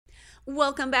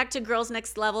Welcome back to Girls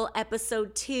Next Level,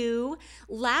 episode 2.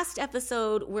 Last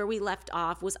episode where we left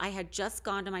off was I had just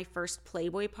gone to my first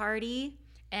Playboy party.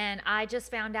 And I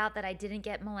just found out that I didn't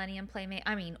get Millennium Playmate,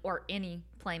 or any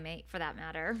Playmate for that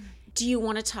matter. Do you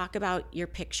want to talk about your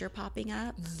picture popping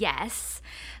up? Yes.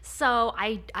 So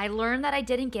I learned that I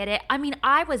didn't get it.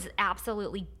 I was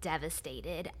absolutely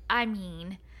devastated.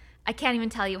 I can't even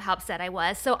tell you how upset I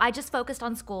was. So I just focused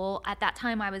on school. At that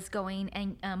time, I was going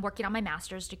and working on my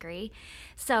master's degree.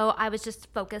 So I was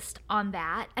just focused on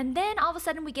that. And then all of a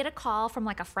sudden, we get a call from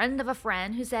like a friend of a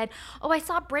friend who said, "Oh, I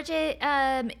saw Bridget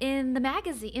in the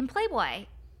magazine, in Playboy."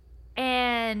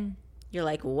 And you're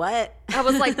like, what? I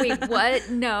was like, wait,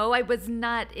 what? No, I was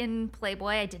not in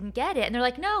Playboy. I didn't get it. And they're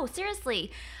like, no,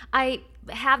 seriously. I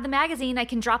have the magazine. I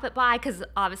can drop it by, because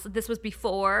obviously this was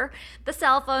before the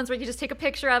cell phones where you could just take a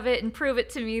picture of it and prove it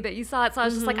to me that you saw it. So I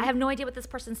was just like, I have no idea what this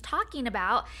person's talking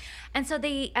about. And so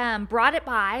they brought it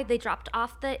by. They dropped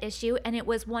off the issue, and it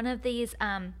was one of these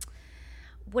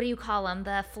what do you call them?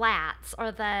 The flats or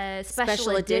the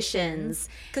special editions.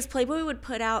 Because Playboy would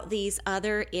put out these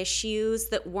other issues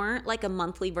that weren't like a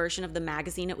monthly version of the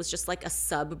magazine. It was just like a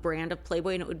sub-brand of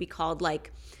Playboy, and it would be called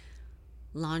like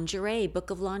Lingerie, Book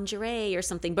of Lingerie or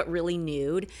something, but really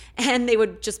nude. And they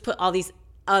would just put all these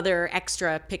other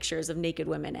extra pictures of naked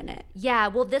women in it. Yeah,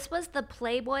 well, this was the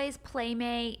Playboy's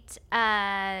Playmate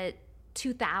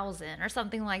 2000 or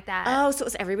something like that. Oh, so it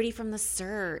was everybody from the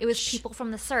search. It was people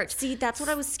from the search. See, that's what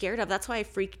I was scared of. That's why I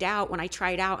freaked out when I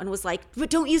tried out and was like, but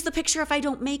don't use the picture if I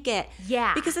don't make it.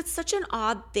 Yeah. Because it's such an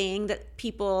odd thing that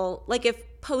people, like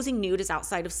if posing nude is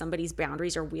outside of somebody's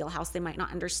boundaries or wheelhouse, they might not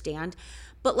understand.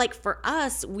 But like for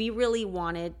us, we really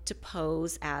wanted to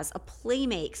pose as a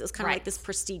playmate. So it was kind of like this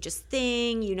prestigious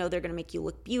thing. You know, they're going to make you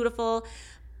look beautiful.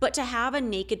 But to have a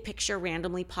naked picture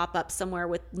randomly pop up somewhere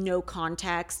with no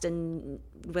context and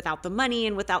without the money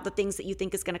and without the things that you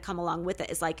think is going to come along with it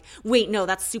is like, wait, no,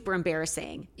 that's super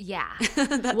embarrassing. Yeah.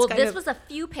 Well, this was a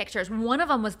few pictures. One of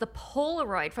them was the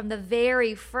Polaroid from the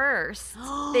very first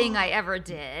thing I ever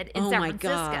did in San Francisco.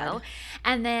 God.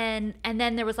 And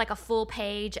then there was like a full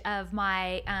page of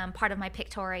my part of my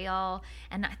pictorial.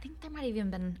 And I think there might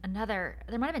have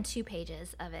been 2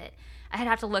 pages of it. I'd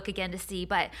have to look again to see,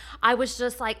 but I was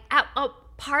just like,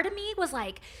 part of me was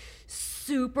like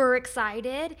super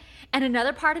excited, and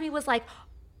another part of me was like,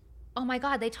 oh my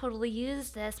God, they totally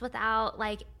used this without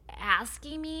like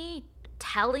asking me,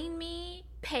 telling me,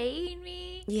 paying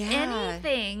me,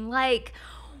 anything. Like,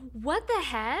 what the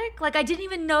heck? Like, I didn't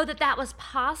even know that was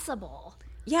possible.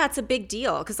 Yeah, it's a big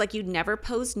deal, because like you'd never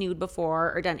posed nude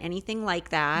before or done anything like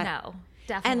that. No.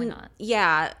 Definitely not.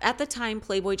 Yeah, at the time,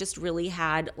 Playboy just really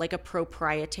had like a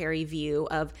proprietary view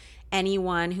of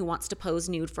anyone who wants to pose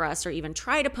nude for us or even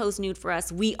try to pose nude for us,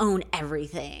 we own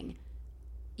everything.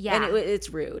 Yeah. And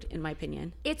it's rude, in my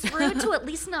opinion. It's rude to at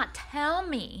least not tell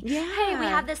me. Yeah. Hey, we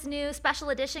have this new special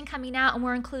edition coming out and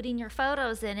we're including your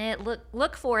photos in it.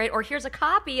 Look for it, or here's a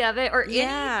copy of it, or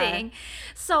anything.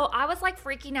 So I was like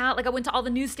freaking out. Like I went to all the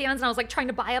newsstands and I was like trying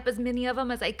to buy up as many of them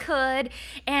as I could.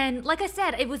 And like I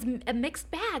said, it was a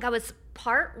mixed bag. I was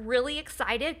part really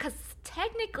excited because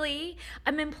technically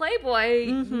I'm in Playboy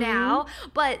now,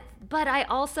 but I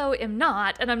also am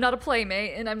not, and I'm not a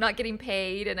playmate, and I'm not getting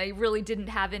paid, and I really didn't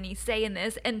have any say in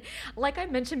this. And like I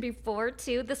mentioned before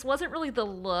too, this wasn't really the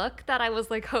look that I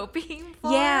was like hoping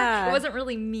for. Yeah. It wasn't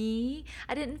really me,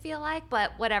 I didn't feel like,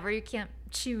 but whatever, you can't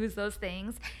choose those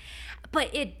things.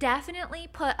 But it definitely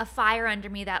put a fire under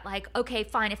me that like, okay,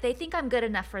 fine, if they think I'm good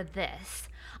enough for this,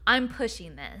 I'm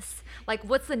pushing this. Like,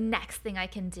 what's the next thing I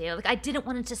can do? Like, I didn't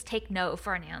want to just take no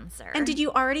for an answer. And did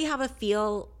you already have a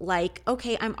feel like,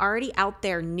 okay, I'm already out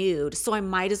there nude, so I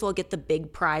might as well get the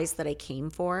big prize that I came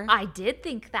for? I did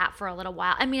think that for a little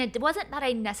while. I mean, it wasn't that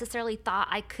I necessarily thought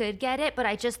I could get it, but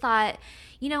I just thought,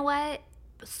 you know what?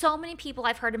 So many people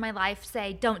I've heard in my life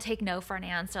say, don't take no for an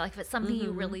answer. Like, if it's something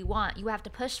you really want, you have to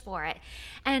push for it.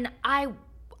 And I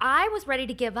was ready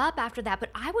to give up after that, but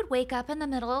I would wake up in the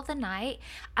middle of the night.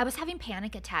 I was having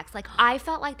panic attacks. Like, I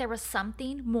felt like there was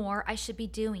something more I should be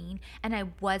doing, and I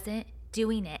wasn't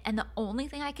doing it. And the only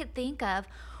thing I could think of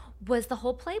was the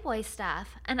whole Playboy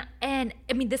stuff. And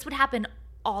I mean, this would happen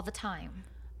all the time.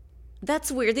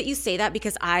 That's weird that you say that,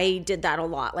 because I did that a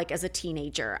lot. Like as a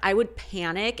teenager, I would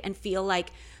panic and feel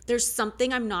like there's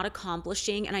something I'm not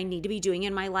accomplishing and I need to be doing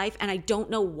in my life, and I don't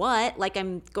know what. Like,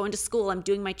 I'm going to school, I'm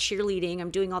doing my cheerleading,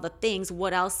 I'm doing all the things.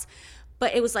 What else?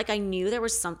 but it was like I knew there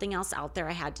was something else out there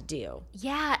I had to do.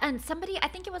 Yeah, and somebody, I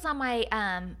think it was on my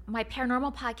my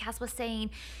paranormal podcast, was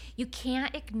saying you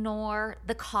can't ignore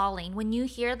the calling. When you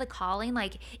hear the calling,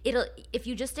 like if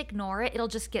you just ignore it, it'll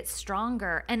just get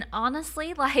stronger. And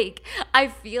honestly, like I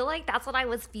feel like that's what I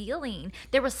was feeling.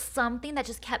 There was something that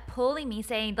just kept pulling me,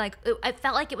 saying like, I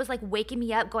felt like it was like waking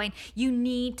me up, going, you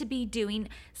need to be doing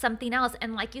something else.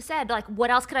 And like you said, like what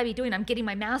else could I be doing? I'm getting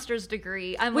my master's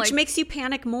degree. Which makes you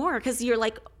panic more, because you're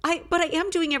like, but I am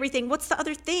doing everything. What's the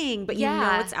other thing? But you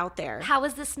know it's out there. How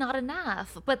is this not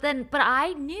enough? But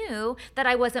I knew that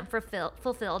I wasn't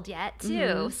fulfilled yet too.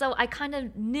 Mm-hmm. So I kind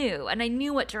of knew, and I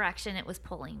knew what direction it was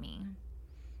pulling me.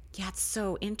 Yeah, it's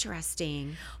so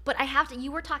interesting. But I have to, you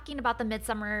were talking about the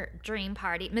Midsummer Night Dream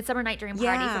Party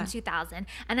from 2000.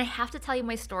 And I have to tell you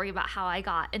my story about how I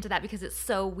got into that, because it's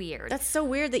so weird. That's so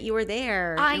weird that you were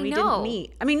there and we didn't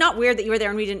meet. I mean, not weird that you were there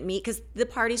and we didn't meet, because the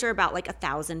parties are about like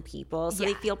 1,000 people. So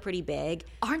they feel pretty big.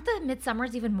 Aren't the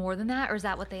Midsummers even more than that? Or is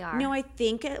that what they are? No, I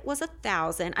think it was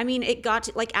 1,000. I mean, it got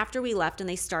to, like, after we left and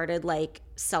they started like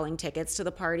selling tickets to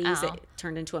the parties, it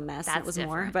turned into a mess. It was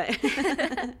different. More,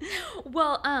 but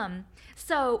well,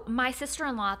 so my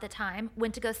sister-in-law at the time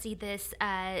went to go see this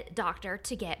doctor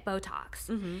to get Botox.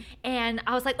 Mm-hmm. And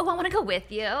I was like, oh, I want to go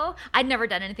with you. I'd never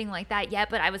done anything like that yet,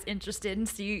 but I was interested in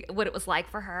see what it was like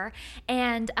for her.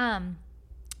 And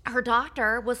her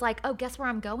doctor was like, oh, guess where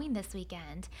I'm going this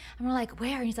weekend? And we're like,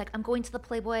 where? And he's like, I'm going to the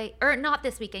Playboy, or not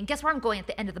this weekend. Guess where I'm going at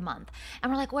the end of the month?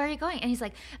 And we're like, where are you going? And he's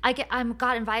like, I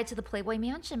got invited to the Playboy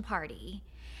Mansion party.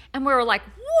 And we were like,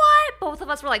 what? Both of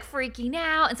us were like freaking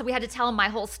out. And so we had to tell him my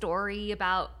whole story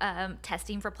about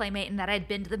testing for Playmate and that I'd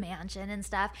been to the mansion and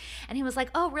stuff. And he was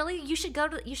like, oh, really? You should go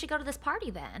to this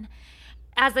party then.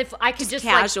 As if I could just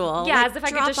casual. Like, as if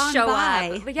I could just show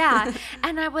up. Yeah.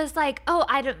 And I was like, oh,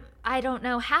 I don't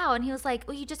know how. And he was like,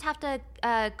 well, you just have to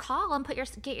call and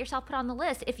get yourself put on the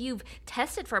list. If you've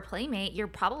tested for a Playmate, you're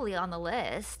probably on the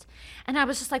list. And I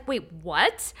was just like, wait,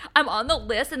 what? I'm on the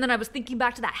list? And then I was thinking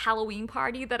back to that Halloween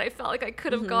party that I felt like I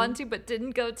could have gone to but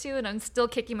didn't go to. And I'm still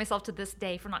kicking myself to this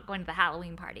day for not going to the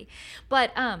Halloween party.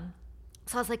 But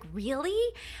so I was like, really?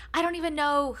 I don't even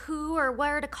know who or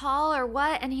where to call or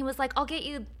what. And he was like, I'll get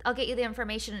you the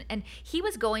information. And he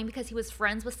was going because he was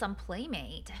friends with some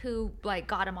Playmate who like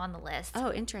got him on the list.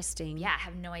 Oh, interesting. Yeah, I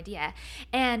have no idea.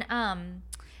 And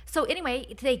so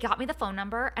anyway, they got me the phone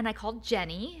number, and I called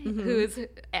Jenny, who's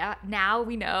now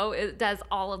we know does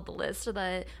all of the lists of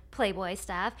the Playboy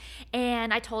stuff.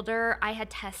 And I told her I had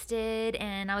tested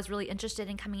and I was really interested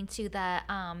in coming to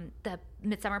the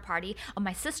Midsummer party.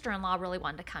 My sister-in-law really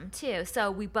wanted to come too.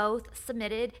 So we both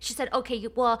submitted. She said, okay,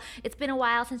 well, it's been a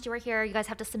while since you were here. You guys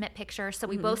have to submit pictures. So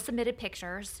we both submitted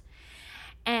pictures.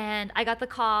 And I got the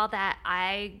call that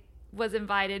I was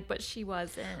invited, but she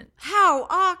wasn't. How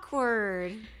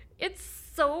awkward. It's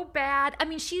so bad. I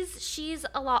mean, she's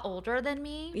a lot older than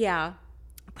me. Yeah.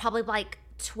 Probably like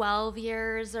 12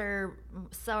 years or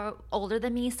so older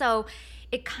than me. So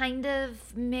it kind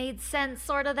of made sense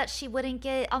sort of that she wouldn't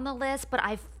get on the list,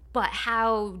 but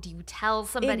how do you tell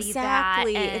somebody that?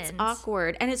 Exactly. It's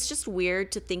awkward. And it's just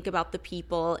weird to think about the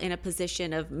people in a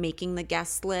position of making the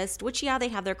guest list, which, yeah, they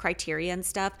have their criteria and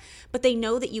stuff, but they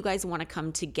know that you guys want to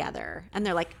come together. And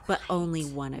they're like, but only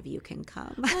one of you can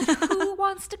come. Who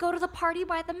wants to go to the party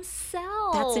by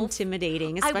themselves? That's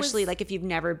intimidating, especially like if you've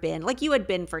never been. Like you had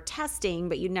been for testing,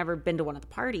 but you'd never been to one of the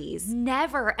parties.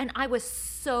 Never. And I was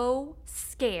so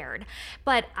scared.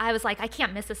 But I was like, I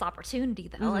can't miss this opportunity,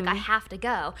 though. Like, I have to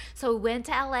go. So we went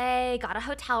to LA, got a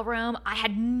hotel room. I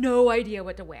had no idea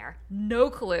what to wear.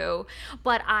 No clue.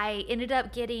 But I ended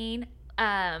up getting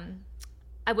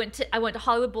I went to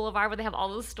Hollywood Boulevard where they have all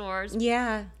those stores.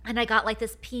 Yeah. And I got like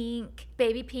this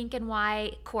baby pink and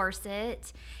white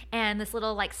corset and this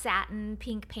little like satin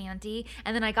pink panty.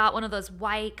 And then I got one of those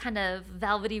white kind of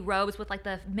velvety robes with like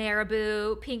the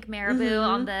pink marabou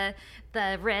on the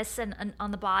wrists and on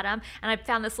the bottom. And I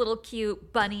found this little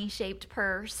cute bunny shaped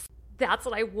purse. That's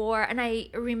what I wore. And I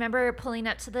remember pulling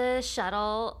up to the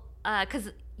shuttle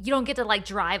because you don't get to like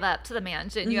drive up to the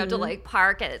mansion. You have to like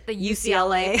park at the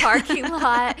UCLA parking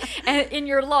lot and in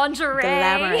your lingerie.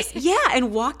 Glamorous. Yeah,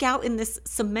 and walk out in this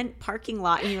cement parking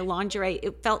lot in your lingerie.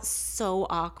 It felt so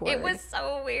awkward. It was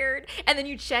so weird. And then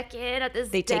you check in at this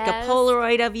They desk. take a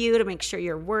Polaroid of you to make sure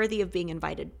you're worthy of being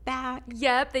invited back.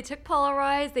 Yep, they took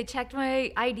Polaroids. They checked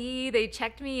my ID. They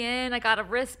checked me in. I got a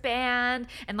wristband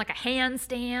and like a hand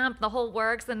stamp, the whole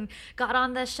works, and got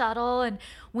on the shuttle and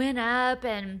went up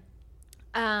and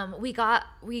we got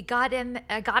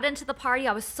into the party.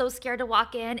 I was so scared to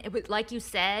walk in. It was, like you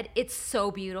said, it's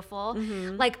so beautiful.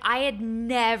 Mm-hmm. Like, I had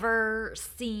never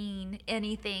seen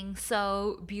anything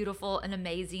so beautiful and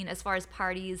amazing as far as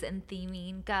parties and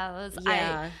theming goes.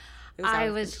 Yeah, I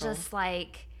was just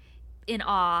like in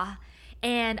awe.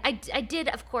 And I did,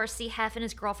 of course, see Hef and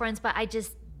his girlfriends, but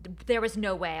there was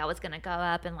no way I was going to go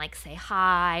up and like say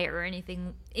hi or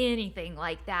anything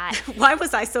like that. Why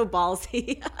was I so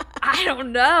ballsy? I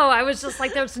don't know. I was just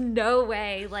like, there's no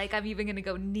way like I'm even going to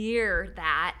go near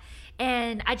that.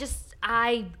 And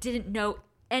I didn't know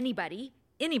anybody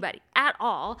at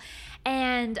all.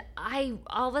 And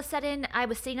all of a sudden I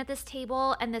was sitting at this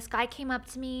table and this guy came up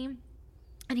to me.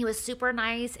 And he was super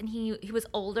nice, and he was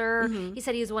older. Mm-hmm. He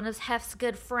said he was one of Hef's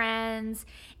good friends,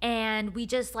 and we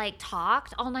just like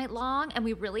talked all night long, and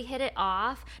we really hit it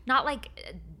off. Not like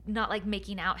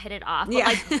making out, hit it off, but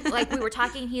yeah. like we were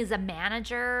talking. He is a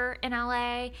manager in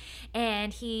LA,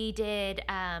 and he did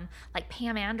like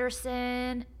Pam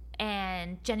Anderson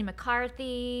and Jenny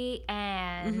McCarthy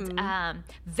and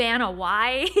Vanna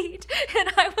White. And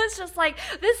I was just like,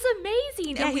 this is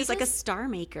amazing. Yeah, he's like a star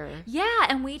maker. Yeah,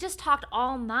 and we just talked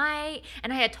all night.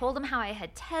 And I had told him how I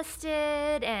had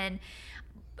tested. And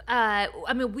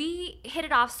we hit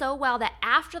it off so well that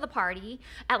after the party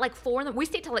at like 4 we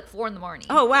stayed till like 4 a.m.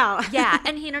 Oh, wow. Yeah,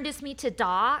 and he introduced me to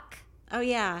Doc. Oh,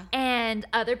 yeah. And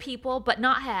other people, but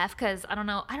not Hef, because I don't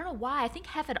know why. I think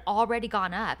Hef had already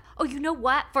gone up. Oh, you know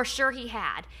what? For sure he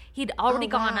had. He'd already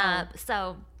gone up.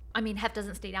 So, I mean, Hef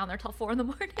doesn't stay down there till 4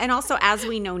 a.m. And also, as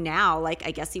we know now, like,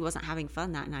 I guess he wasn't having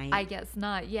fun that night. I guess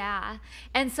not, yeah.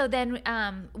 And so then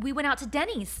we went out to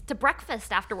Denny's to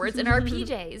breakfast afterwards in our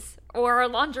PJs or our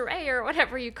lingerie or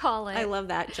whatever you call it. I love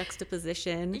that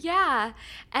juxtaposition. Yeah.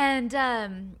 And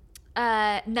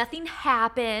nothing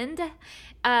happened.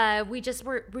 We just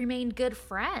remained good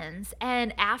friends.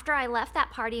 And after I left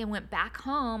that party and went back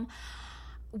home,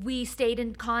 we stayed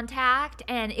in contact,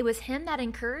 and it was him that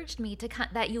encouraged me to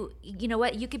that you know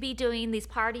what, you could be doing these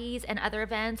parties and other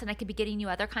events, and I could be getting you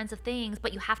other kinds of things,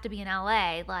 but you have to be in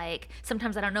LA. Like,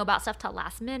 sometimes I don't know about stuff till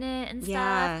last minute and stuff.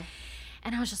 Yeah.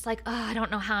 And I was just like, oh, I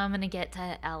don't know how I'm gonna get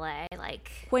to LA.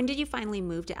 Like, when did you finally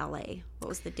move to LA? What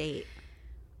was the date?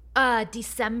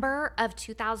 December of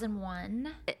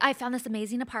 2001. I found this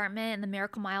amazing apartment in the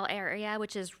Miracle Mile area,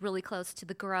 which is really close to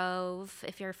the Grove,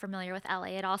 if you're familiar with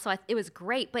LA at all. So it was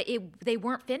great, but they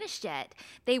weren't finished yet.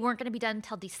 They weren't going to be done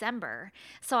until December.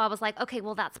 So I was like, okay,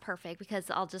 well, that's perfect, because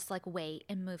I'll just like wait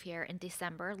and move here in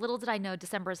December. Little did I know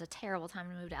December is a terrible time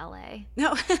to move to LA.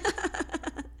 No.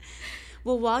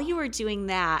 Well, while you were doing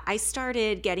that, I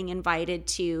started getting invited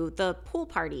to the pool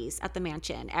parties at the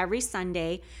mansion every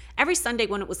Sunday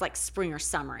when it was like spring or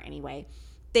summer anyway.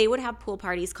 They would have pool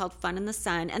parties called Fun in the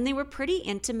Sun, and they were pretty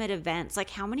intimate events.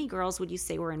 Like, how many girls would you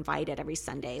say were invited every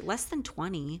Sunday? Less than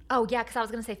 20. Oh, yeah, because I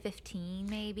was going to say 15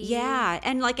 maybe. Yeah,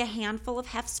 and like a handful of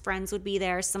Hef's friends would be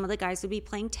there. Some of the guys would be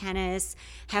playing tennis.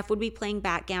 Hef would be playing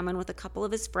backgammon with a couple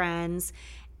of his friends.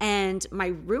 And my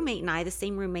roommate and I, the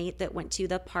same roommate that went to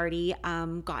the party,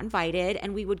 got invited,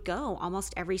 and we would go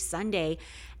almost every Sunday.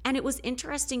 And it was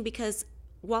interesting because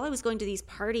while I was going to these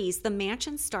parties, the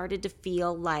mansion started to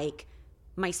feel like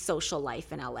my social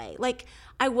life in LA. Like,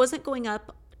 I wasn't going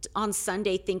up on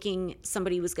Sunday thinking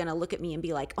somebody was going to look at me and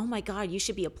be like, oh my God, you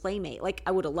should be a playmate. Like,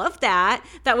 I would have loved that.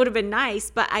 That would have been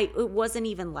nice. But it wasn't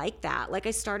even like that. Like,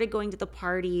 I started going to the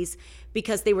parties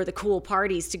because they were the cool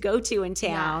parties to go to in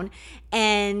town. Yeah.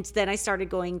 And then I started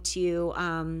going to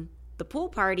the pool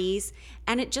parties,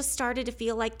 and it just started to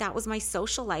feel like that was my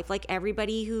social life. Like,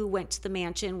 everybody who went to the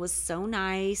mansion was so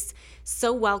nice,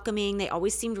 so welcoming. They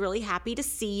always seemed really happy to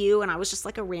see you, and I was just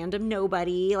like a random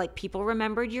nobody. Like, people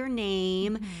remembered your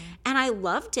name, and I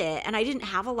loved it. And I didn't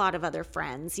have a lot of other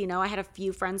friends. You know, I had a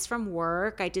few friends from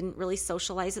work. I didn't really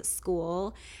socialize at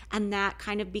school, and that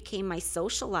kind of became my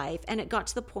social life. And it got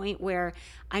to the point where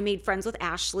I made friends with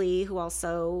Ashley, who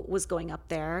also was going up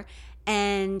there,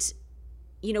 and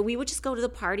you know, we would just go to the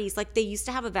parties. Like, they used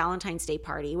to have a Valentine's Day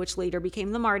party, which later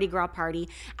became the Mardi Gras party.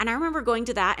 And I remember going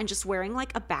to that and just wearing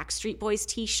like a Backstreet Boys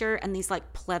t-shirt and these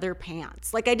like pleather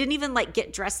pants. Like, I didn't even like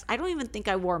get dressed. I don't even think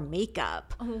I wore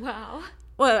makeup. Oh, wow.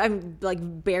 Well, I'm like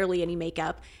barely any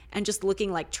makeup and just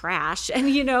looking like trash. And,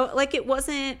 you know, like, it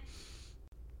wasn't,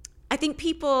 I think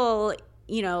people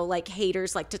you know, like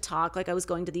haters like to talk like I was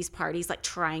going to these parties like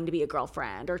trying to be a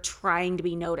girlfriend or trying to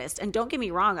be noticed. And don't get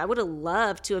me wrong, I would have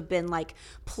loved to have been like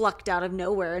plucked out of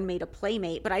nowhere and made a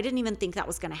playmate, but I didn't even think that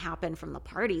was going to happen from the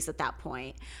parties at that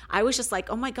point. I was just like,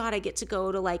 oh my God, I get to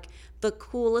go to like the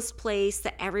coolest place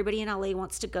that everybody in LA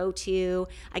wants to go to.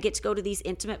 I get to go to these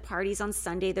intimate parties on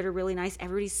Sunday that are really nice.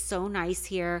 Everybody's so nice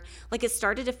here. Like it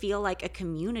started to feel like a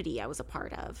community I was a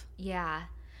part of. Yeah.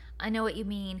 I know what you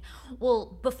mean.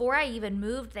 Well, before I even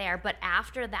moved there, but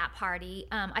after that party,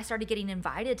 I started getting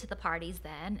invited to the parties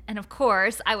then. And of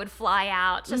course, I would fly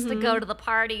out just to go to the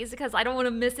parties because I don't want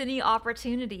to miss any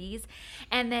opportunities.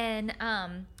 And then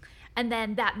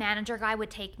that manager guy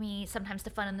would take me sometimes to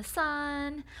Fun in the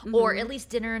Sun or at least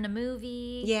dinner and a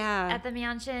movie at the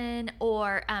mansion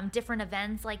or different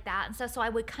events like that. And so I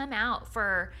would come out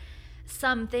for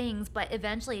some things, but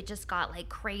eventually it just got like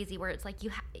crazy where it's like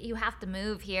you have to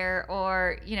move here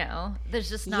or, you know, there's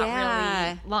just not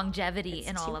really longevity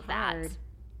in all of that.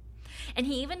 And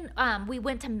he even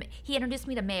he introduced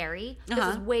me to Mary. This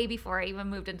was way before I even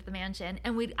moved into the mansion,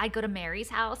 and I'd go to Mary's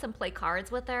house and play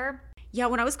cards with her. Yeah,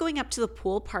 when I was going up to the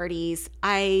pool parties,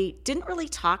 I didn't really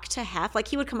talk to Hef. Like,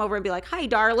 he would come over and be like, hi,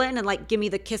 darling, and, like, give me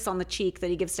the kiss on the cheek that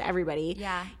he gives to everybody.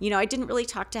 Yeah. You know, I didn't really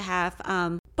talk to Hef.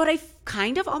 But I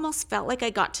kind of almost felt like I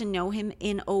got to know him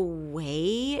in a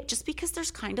way just because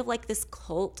there's kind of, like, this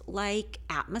cult-like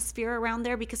atmosphere around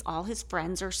there because all his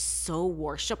friends are so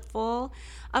worshipful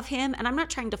of him. And I'm not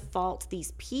trying to fault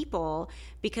these people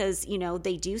because, you know,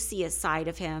 they do see a side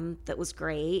of him that was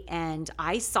great. And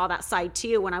I saw that side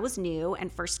too when I was new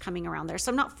and first coming around there.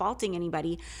 So I'm not faulting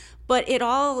anybody. But it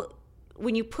all,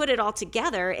 when you put it all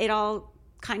together, it all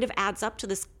kind of adds up to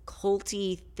this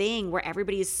culty thing where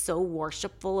everybody is so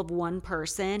worshipful of one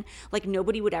person. Like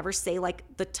nobody would ever say like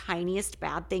the tiniest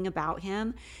bad thing about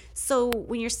him. So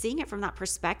when you're seeing it from that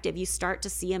perspective, you start to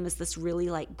see him as this really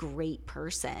like great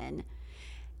person.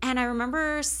 And I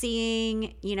remember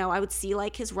seeing, you know, I would see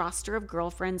like his roster of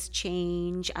girlfriends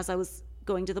change as I was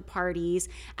going to the parties,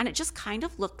 and it just kind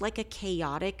of looked like a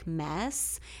chaotic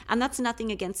mess. And that's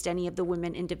nothing against any of the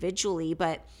women individually,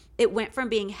 but it went from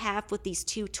being Hef with these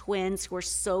two twins who are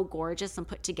so gorgeous and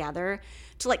put together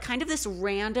to like kind of this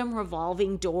random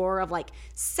revolving door of like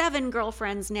 7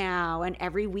 girlfriends now. And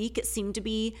every week it seemed to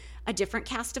be a different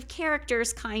cast of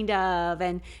characters kind of,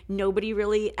 and nobody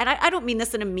really, and I don't mean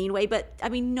this in a mean way, but I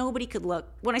mean, nobody could look,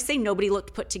 when I say nobody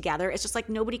looked put together, it's just like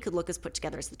nobody could look as put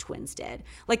together as the twins did.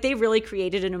 Like they really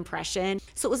created an impression.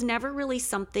 So it was never really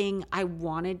something I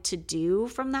wanted to do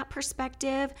from that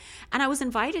perspective. And I was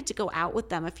invited to go out with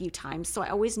them a few times. So I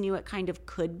always knew it kind of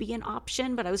could be an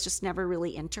option, but I was just never really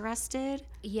interested.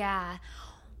 Yeah.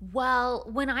 Well,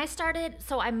 when I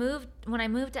moved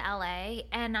to LA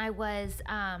and I was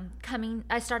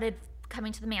I started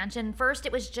coming to the mansion. First,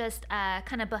 it was just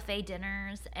kind of buffet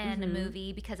dinners and a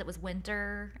movie because it was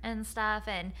winter and stuff.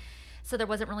 And so there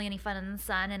wasn't really any Fun in the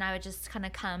Sun, and I would just kind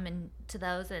of come to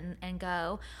those and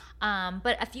go.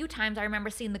 But a few times I remember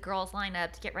seeing the girls line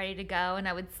up to get ready to go, and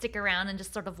I would stick around and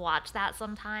just sort of watch that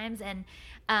sometimes. And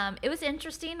it was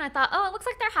interesting. I thought, oh, it looks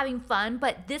like they're having fun.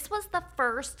 But this was the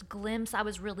first glimpse I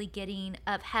was really getting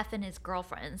of Hef and his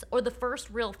girlfriends, or the first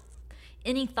real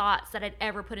any thoughts that I'd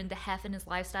ever put into Hef and his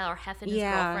lifestyle, or Hef and his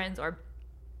girlfriends, or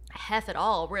Hef at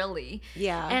all, really.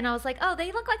 Yeah. And I was like, oh,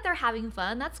 they look like they're having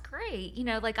fun. That's great. You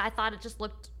know, like I thought it just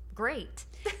looked great.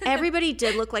 Everybody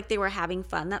did look like they were having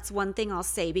fun. That's one thing I'll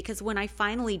say, because when I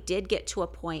finally did get to a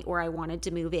point where I wanted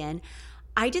to move in,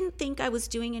 I didn't think I was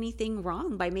doing anything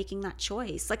wrong by making that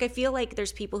choice. Like, I feel like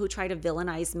there's people who try to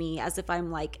villainize me as if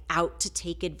I'm like out to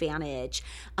take advantage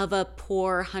of a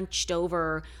poor, hunched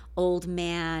over old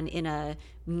man in a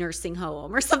nursing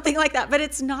home or something like that. But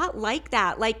it's not like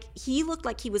that. Like, he looked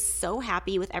like he was so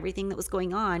happy with everything that was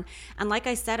going on. And like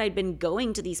I said, I'd been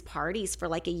going to these parties for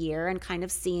like a year and kind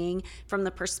of seeing from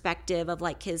the perspective of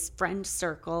like his friend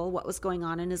circle what was going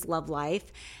on in his love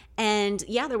life. And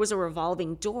yeah, there was a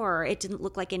revolving door. It didn't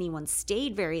look like anyone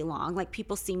stayed very long. Like,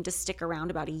 people seemed to stick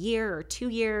around about a year or 2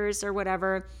 years or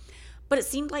whatever. But it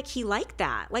seemed like he liked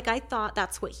that. Like, I thought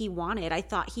that's what he wanted. I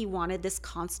thought he wanted this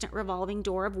constant revolving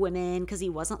door of women because he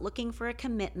wasn't looking for a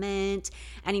commitment,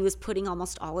 and he was putting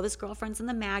almost all of his girlfriends in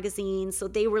the magazine. So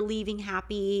they were leaving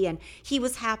happy and he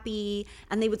was happy,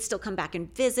 and they would still come back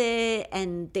and visit,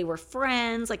 and they were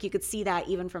friends. Like, you could see that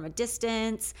even from a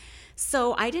distance.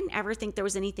 So I didn't ever think there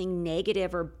was anything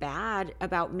negative or bad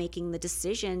about making the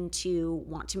decision to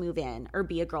want to move in or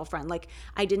be a girlfriend. Like,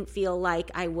 I didn't feel like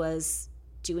I was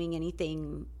doing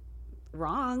anything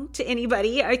wrong to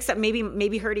anybody except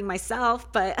maybe hurting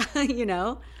myself, but you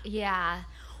know. Yeah.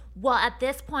 Well, at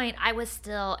this point, I was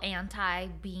still anti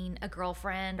being a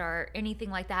girlfriend or anything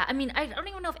like that. I mean, I don't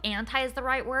even know if anti is the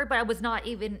right word, but I was not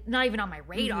even on my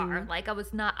radar. Mm-hmm. Like, I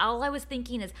was not. All I was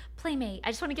thinking is playmate. I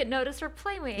just want to get noticed for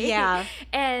playmate. Yeah.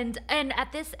 And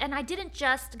I didn't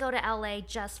just go to LA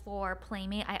just for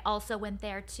playmate. I also went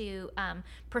there to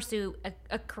pursue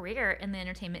a career in the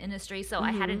entertainment industry. So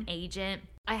I had an agent.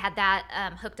 I had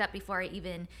that hooked up before I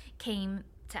even came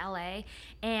to LA,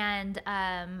 and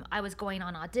I was going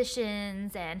on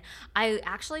auditions, and I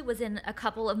actually was in a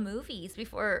couple of movies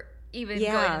before even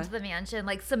going into the mansion,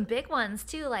 like some big ones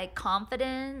too, like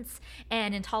Confidence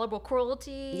and Intolerable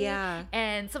Cruelty,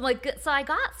 and some like good, so I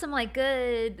got some like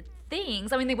good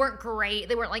things. I mean, they weren't great,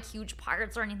 they weren't like huge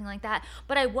parts or anything like that,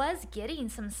 but I was getting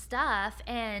some stuff,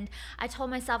 and I told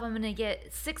myself I'm gonna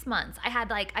get 6 months.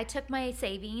 I took my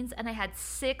savings and I had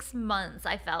 6 months,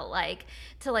 I felt like,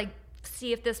 to like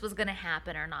see if this was going to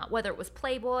happen or not, whether it was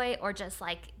Playboy or just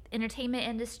like entertainment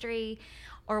industry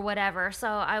or whatever. So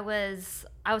I was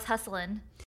hustling.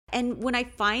 And when I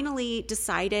finally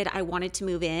decided I wanted to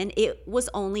move in, it was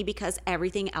only because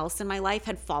everything else in my life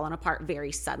had fallen apart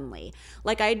very suddenly.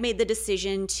 Like, I had made the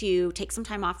decision to take some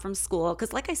time off from school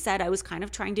because, like I said, I was kind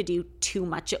of trying to do too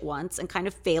much at once and kind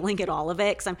of failing at all of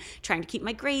it because I'm trying to keep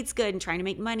my grades good and trying to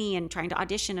make money and trying to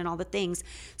audition and all the things.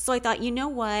 So I thought, you know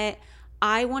what?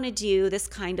 I want to do this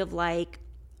kind of like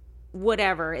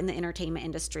whatever in the entertainment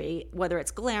industry, whether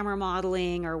it's glamour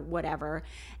modeling or whatever.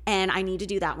 And I need to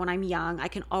do that when I'm young. I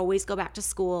can always go back to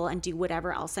school and do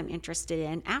whatever else I'm interested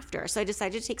in after. So I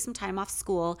decided to take some time off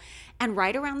school. And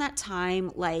right around that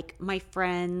time, like, my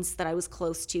friends that I was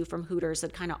close to from Hooters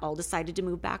had kind of all decided to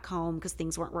move back home because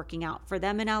things weren't working out for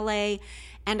them in LA.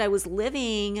 And I was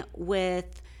living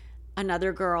with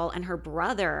another girl and her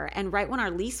brother, and right when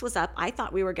our lease was up, I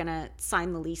thought we were gonna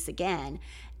sign the lease again,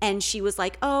 and she was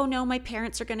like, oh no, my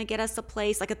parents are gonna get us a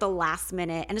place like at the last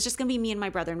minute, and it's just gonna be me and my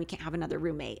brother, and we can't have another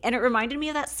roommate. And it reminded me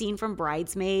of that scene from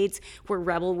Bridesmaids where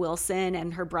Rebel Wilson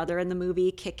and her brother in the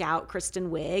movie kick out Kristen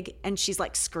Wiig, and she's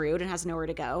like screwed and has nowhere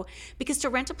to go, because to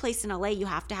rent a place in LA you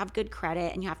have to have good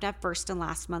credit and you have to have first and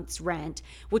last month's rent,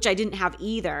 which I didn't have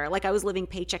either. Like, I was living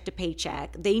paycheck to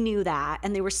paycheck. They knew that,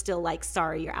 and they were still like,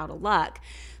 sorry, you're out of luck.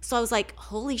 So I was like,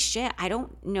 holy shit, I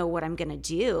don't know what I'm gonna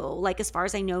do. Like, as far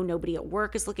as I know, nobody at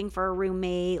work is looking for a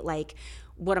roommate. Like,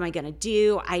 what am I gonna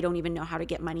do? I don't even know how to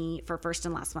get money for first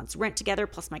and last month's rent together,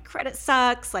 plus my credit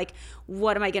sucks. Like,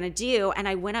 what am I gonna do? And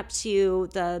I went up to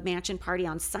the mansion party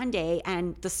on Sunday,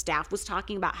 and the staff was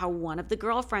talking about how one of the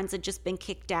girlfriends had just been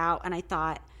kicked out, and I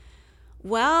thought,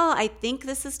 well, I think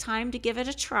this is time to give it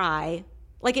a try.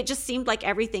 Like, it just seemed like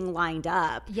everything lined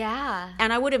up. Yeah.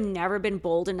 And I would have never been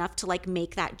bold enough to like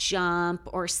make that jump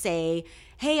or say,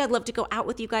 hey, I'd love to go out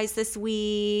with you guys this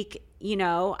week. You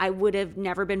know, I would have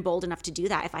never been bold enough to do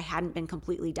that if I hadn't been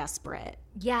completely desperate.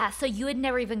 Yeah. So you had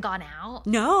never even gone out?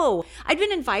 No. I'd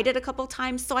been invited a couple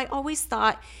times. So I always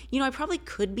thought, you know, I probably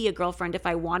could be a girlfriend if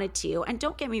I wanted to. And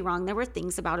don't get me wrong, there were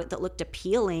things about it that looked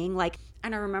appealing. Like,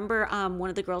 and I remember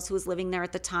one of the girls who was living there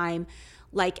at the time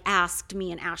like asked me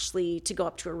and Ashley to go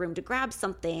up to her room to grab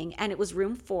something, and it was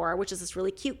room 4, which is this really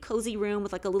cute cozy room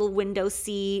with like a little window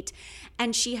seat,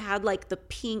 and she had like the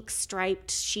pink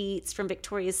striped sheets from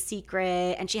Victoria's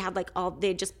Secret, and she had like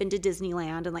they'd just been to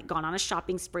Disneyland and like gone on a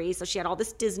shopping spree, so she had all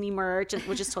this Disney merch,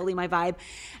 which is totally my vibe.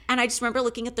 And I just remember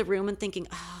looking at the room and thinking,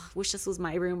 oh, I wish this was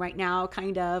my room right now,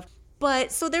 kind of.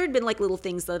 But so there had been like little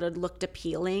things that had looked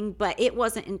appealing, but it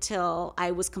wasn't until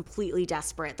I was completely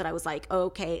desperate that I was like, oh,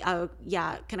 okay,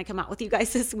 yeah, can I come out with you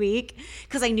guys this week?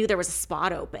 Because I knew there was a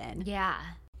spot open. Yeah.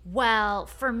 Well,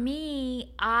 for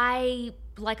me,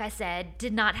 like I said,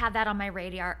 did not have that on my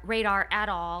radar at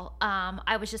all.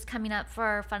 I was just coming up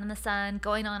for Fun in the Sun,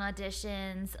 going on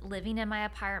auditions, living in my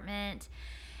apartment.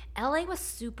 LA was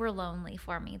super lonely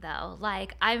for me though.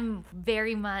 Like, I'm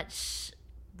very much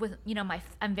with, you know,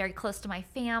 I'm very close to my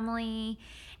family,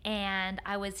 and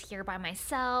I was here by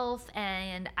myself,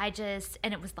 and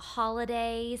it was the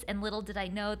holidays, and little did I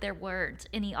know there weren't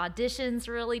any auditions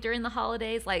really during the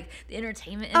holidays. Like, the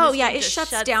entertainment industry, oh yeah, it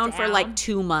shuts down for like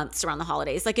 2 months around the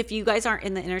holidays. Like, if you guys aren't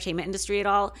in the entertainment industry at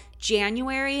all,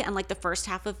 January and like the first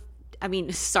half of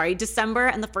December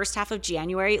and the first half of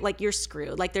January, like, you're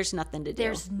screwed. Like, there's nothing to do.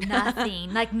 There's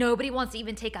nothing. Like, nobody wants to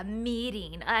even take a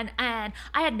meeting. And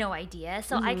I had no idea.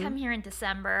 So I come here in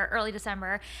early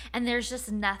December, and there's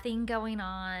just nothing going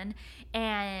on.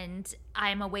 And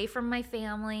I'm away from my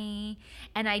family,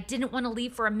 and I didn't want to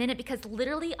leave for a minute because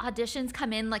literally auditions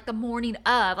come in like the morning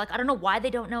of. Like, I don't know why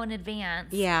they don't know in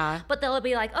advance. Yeah. But they'll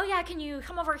be like, oh yeah, can you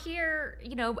come over here,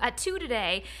 you know, at 2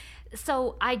 today?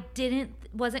 so I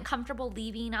wasn't comfortable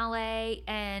leaving LA,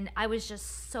 and I was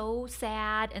just so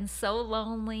sad and so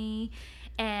lonely.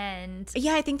 And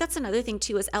yeah, I think that's another thing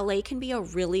too, is LA can be a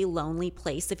really lonely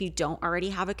place if you don't already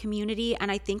have a community.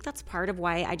 And I think that's part of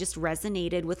why I just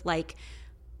resonated with like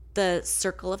the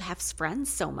circle of Hef's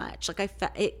friends so much. Like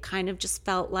it kind of just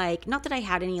felt like, not that I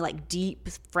had any like deep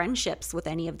friendships with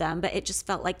any of them, but it just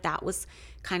felt like that was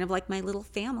kind of like my little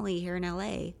family here in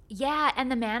LA. Yeah, and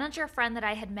the manager friend that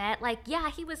I had met, like, yeah,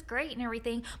 he was great and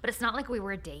everything, but it's not like we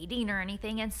were dating or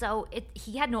anything. And so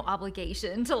he had no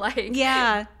obligation to like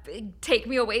take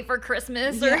me away for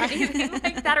Christmas or anything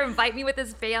like that, or invite me with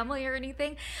his family or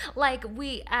anything. Like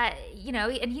we, you know,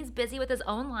 and he's busy with his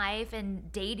own life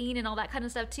and dating and all that kind of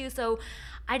stuff too. So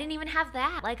I didn't even have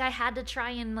that. Like I had to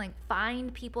try and like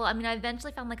find people. I mean, I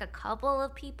eventually found like a couple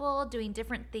of people doing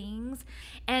different things.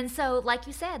 And so like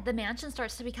you said, the mansion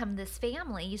starts to become this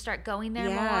family. You start going there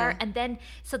more. And then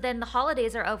the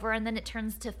holidays are over, and then it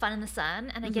turns to Fun in the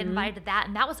Sun, and I get invited to that.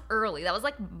 And that was early. That was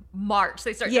like March.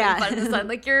 They start doing Fun in the Sun.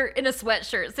 Like you're in a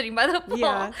sweatshirt sitting by the pool.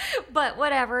 Yeah. But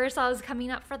whatever. So I was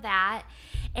coming up for that.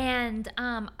 And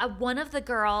one of the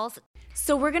girls...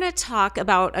 So we're going to talk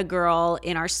about a girl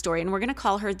in our story, and we're going to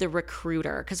call her the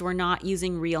recruiter because we're not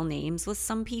using real names with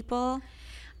some people.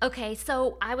 Okay,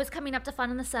 so I was coming up to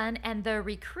Fun in the Sun, and the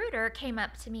recruiter came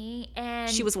up to me, and...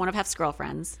 She was one of Hef's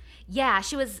girlfriends. Yeah,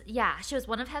 she was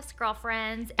one of Hef's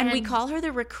girlfriends. And we call her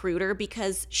the recruiter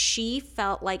because she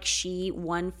felt like she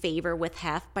won favor with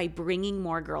Hef by bringing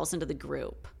more girls into the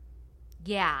group.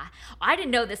 Yeah. I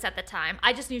didn't know this at the time.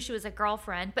 I just knew she was a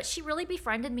girlfriend, but she really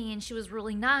befriended me, and she was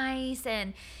really nice,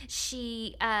 and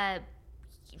she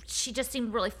just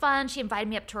seemed really fun. She invited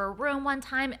me up to her room one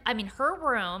time. I mean, her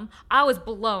room, I was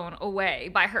blown away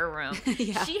by her room.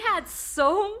 Yeah. She had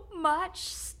so much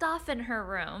stuff in her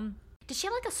room. Did she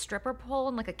have like a stripper pole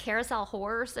and like a carousel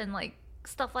horse and like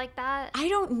stuff like that? I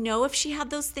don't know if she had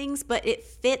those things, but it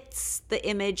fits the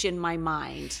image in my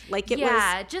mind. Like it was...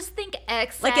 Yeah, just think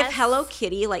excess. Like if Hello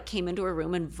Kitty like came into her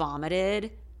room and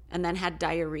vomited and then had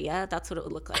diarrhea, that's what it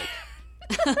would look like.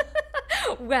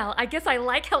 Well, I guess I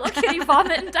like Hello Kitty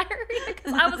vomit and diarrhea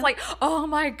because I was like, oh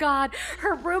my God,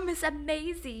 her room is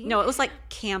amazing. No, it was like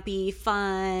campy,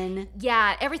 fun.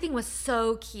 Yeah, everything was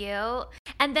so cute.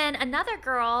 And then another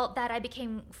girl that I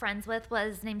became friends with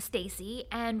was named Stacy,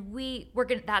 and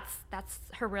that's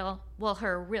her real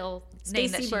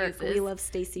name that she uses. We love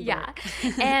Stacy Burke.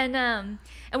 Yeah. And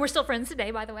we're still friends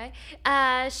today, by the way.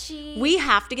 We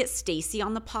have to get Stacy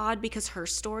on the pod because her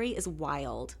story is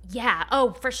wild. Yeah.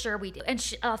 Oh, for sure we do. And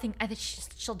I think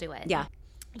she'll do it. Yeah.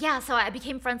 Yeah, so I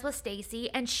became friends with Stacy,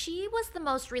 and she was the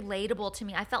most relatable to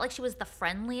me. I felt like she was the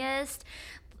friendliest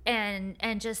and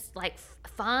just like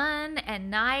fun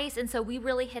and nice, and so we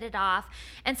really hit it off.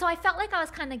 And so I felt like I was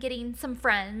kind of getting some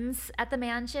friends at the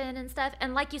mansion and stuff.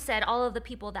 And like you said, all of the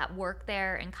people that work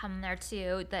there and come there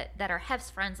too, that are Hef's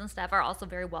friends and stuff, are also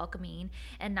very welcoming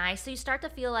and nice. So you start to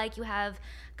feel like you have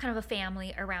kind of a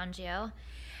family around you.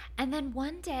 And then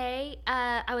one day,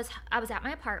 I was at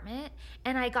my apartment,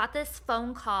 and I got this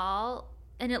phone call,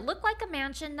 and it looked like a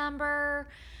mansion number,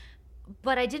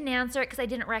 but I didn't answer it because I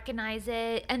didn't recognize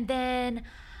it. And then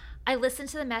I listened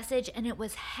to the message, and it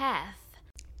was Hef.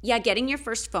 Yeah, getting your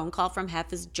first phone call from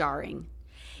Hef is jarring.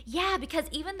 Yeah, because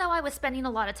even though I was spending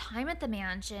a lot of time at the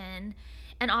mansion,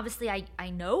 and obviously I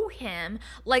know him,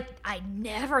 like I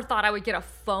never thought I would get a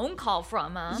phone call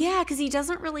from him. Yeah, because he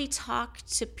doesn't really talk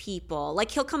to people.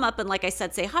 Like he'll come up and, like I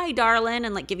said, say, hi, darling,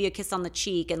 and like give you a kiss on the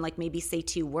cheek and like maybe say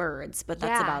 2 words, but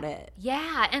that's about it.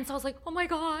 Yeah, and so I was like, oh my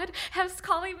God, Hef's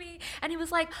calling me. And he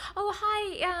was like, oh,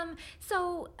 hi,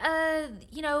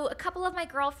 a couple of my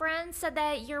girlfriends said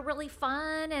that you're really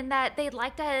fun and that they'd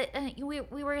like to, we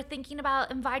were thinking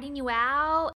about inviting you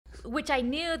out. Which I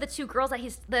knew the 2 girls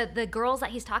that the girls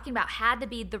that he's talking about had to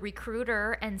be the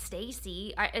recruiter and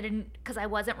Stacy, because I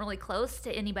wasn't really close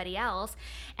to anybody else.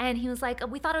 And he was like,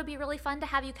 we thought it would be really fun to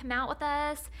have you come out with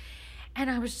us. And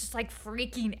I was just like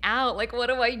freaking out. Like, what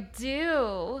do I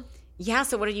do? Yeah,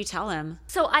 so what did you tell him?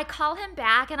 So I call him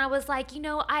back, and I was like,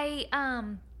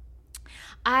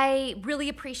 I really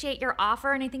appreciate your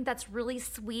offer, and I think that's really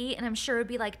sweet, and I'm sure it'd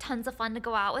be like tons of fun to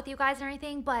go out with you guys and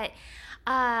everything, but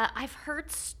I've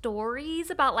heard stories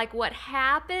about like what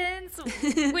happens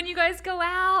when you guys go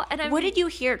out. And what did you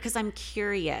hear? Because I'm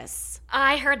curious.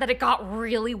 I heard that it got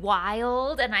really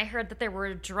wild, and I heard that there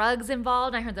were drugs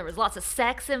involved. I heard there was lots of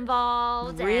sex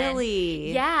involved.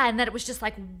 Really? And that it was just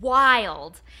like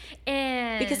wild.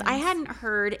 And because I hadn't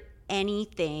heard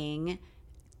anything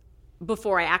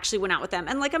before I actually went out with them.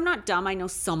 And like, I'm not dumb. I know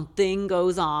something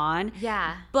goes on.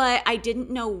 Yeah. But I didn't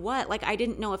know what. Like, I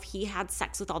didn't know if he had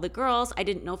sex with all the girls. I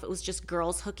didn't know if it was just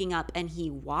girls hooking up and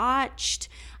he watched.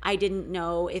 I didn't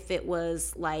know if it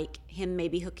was like him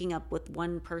maybe hooking up with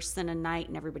one person a night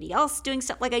and everybody else doing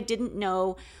stuff. Like, I didn't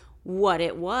know what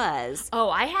it was.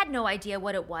 Oh, I had no idea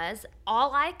what it was.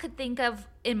 All I could think of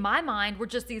in my mind were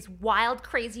just these wild,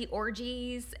 crazy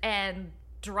orgies and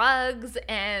drugs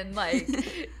and like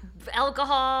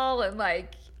alcohol and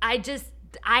like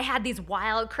I had these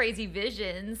wild, crazy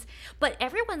visions, but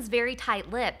everyone's very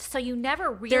tight-lipped, so you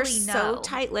never really know. They're so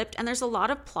tight-lipped, and there's a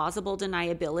lot of plausible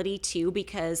deniability too,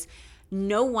 because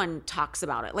no one talks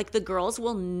about it. Like, the girls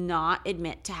will not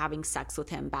admit to having sex with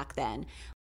him back then.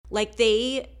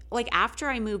 Like, after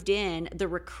I moved in, the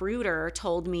recruiter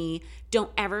told me,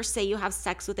 don't ever say you have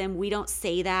sex with him. We don't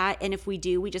say that. And if we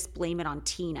do, we just blame it on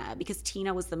Tina, because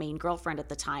Tina was the main girlfriend at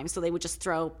the time. So they would just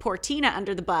throw poor Tina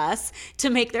under the bus to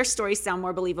make their story sound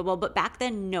more believable. But back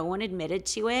then, no one admitted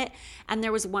to it. And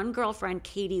there was one girlfriend,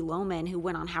 Katie Lohman, who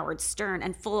went on Howard Stern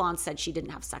and full on said she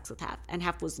didn't have sex with Hef. And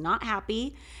Hef was not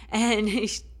happy. And,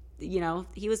 you know,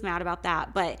 he was mad about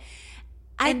that. But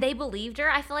and they believed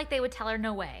her? I feel like they would tell her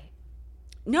no way.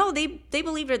 No, they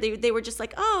believed her. They were just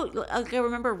like, oh, I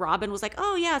remember Robin was like,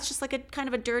 oh yeah, it's just like a kind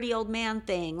of a dirty old man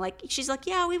thing. Like, she's like,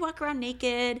 yeah, we walk around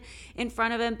naked in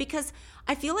front of him, because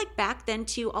I feel like back then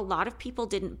too, a lot of people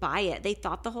didn't buy it. They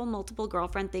thought the whole multiple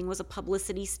girlfriend thing was a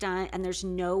publicity stunt, and there's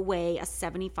no way a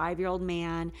 75-year-old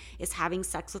man is having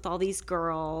sex with all these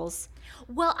girls.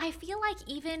 Well, I feel like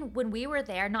even when we were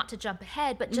there, not to jump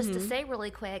ahead, but just to say really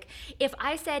quick, if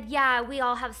I said, yeah, we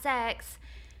all have sex,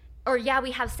 or yeah, we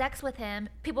have sex with him,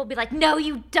 people would be like, no,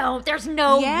 you don't. There's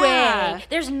no way.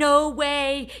 There's no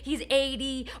way he's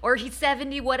 80 or he's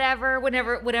 70, whatever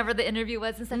the interview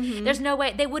was and stuff. There's no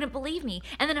way. They wouldn't believe me.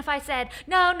 And then if I said,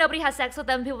 no, nobody has sex with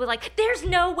them, people would be like, there's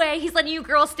no way he's letting you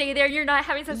girls stay there. You're not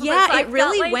having sex with them. Yeah, so it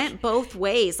really went both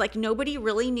ways. Like, nobody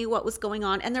really knew what was going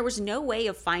on. And there was no way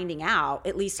of finding out,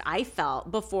 at least I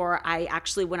felt, before I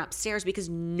actually went upstairs, because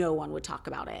no one would talk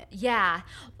about it. Yeah.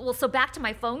 Well, so back to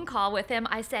my phone call with him,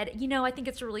 I said, you know, I think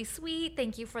it's really sweet.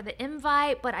 Thank you for the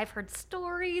invite, but I've heard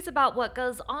stories about what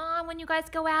goes on when you guys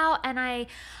go out, and I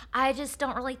just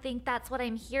don't really think that's what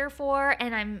I'm here for.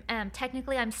 And I'm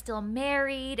technically I'm still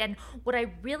married, and what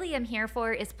I really am here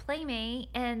for is Playmate.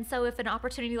 And so if an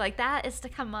opportunity like that is to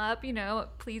come up, you know,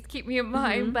 please keep me in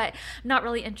mind. But I'm not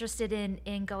really interested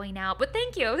in going out. But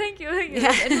thank you.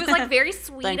 Yeah. And he was like very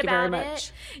sweet Thank about you very it.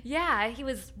 much. Yeah, he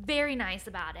was very nice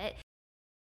about it.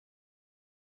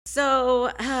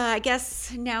 So I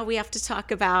guess now we have to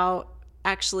talk about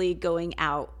actually going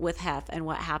out with Hef and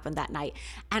what happened that night.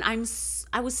 And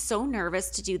I was so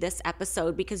nervous to do this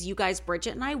episode, because you guys,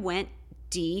 Bridget and I, went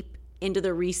deep into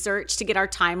the research to get our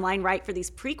timeline right for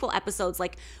these prequel episodes.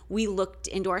 Like, we looked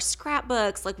into our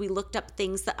scrapbooks, like we looked up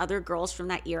things that other girls from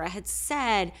that era had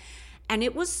said. And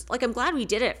it was like, I'm glad we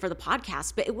did it for the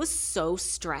podcast, but it was so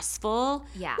stressful.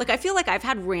 Yeah. Like, I feel like I've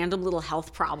had random little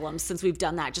health problems since we've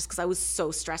done that, just because I was so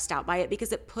stressed out by it,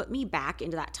 because it put me back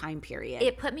into that time period.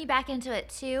 It put me back into it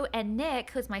too. And Nick,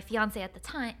 who's my fiance at the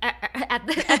time, at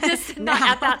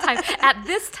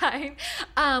this time,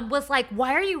 was like,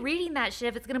 why are you reading that shit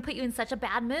if it's going to put you in such a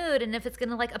bad mood and if it's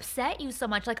going to like upset you so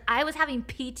much? Like, I was having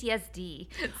PTSD.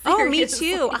 Oh, me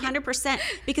too. 100%.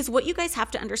 Because what you guys have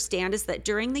to understand is that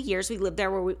during the years we lived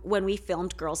there, when we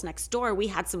filmed Girls Next Door, we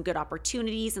had some good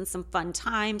opportunities and some fun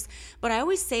times. But I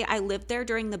always say I lived there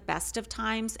during the best of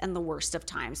times and the worst of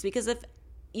times, because if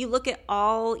you look at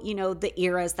all, you know, the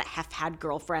eras that Hef had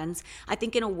girlfriends, I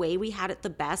think in a way we had it the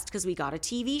best, because we got a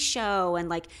TV show and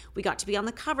like we got to be on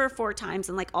the cover 4 times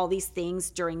and like all these things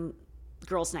during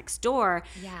Girls Next Door.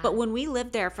 Yeah. But when we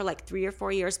lived there for like 3 or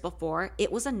 4 years before,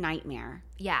 it was a nightmare.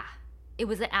 Yeah. It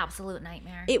was an absolute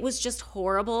nightmare. It was just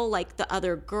horrible. Like, the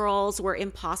other girls were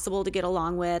impossible to get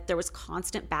along with. There was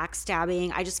constant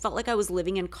backstabbing. I just felt like I was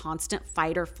living in constant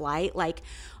fight or flight. Like,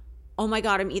 oh my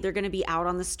God, I'm either going to be out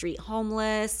on the street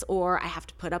homeless or I have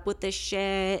to put up with this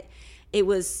shit. It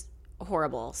was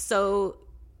horrible. So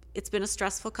it's been a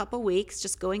stressful couple weeks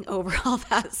just going over all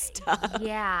that stuff.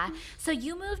 Yeah. So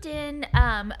you moved in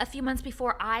a few months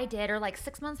before I did, or like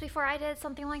 6 months before I did,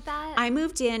 something like that? I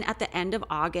moved in at the end of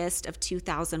August of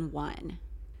 2001.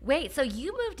 Wait, so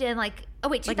you moved in like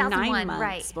 2001, like 9 months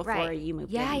right? before you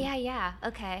moved in. Yeah.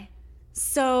 Okay.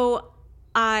 So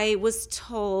I was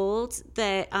told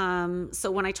that, so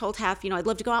when I told Hef, you know, I'd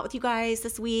love to go out with you guys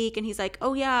this week, and he's like,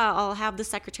 oh yeah, I'll have the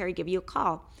secretary give you a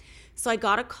call. So I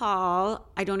got a call.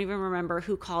 I don't even remember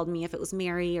who called me, if it was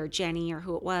Mary or Jenny or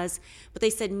who it was, but they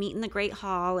said, meet in the Great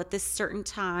Hall at this certain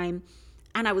time.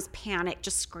 And I was panicked,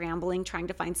 just scrambling, trying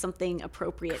to find something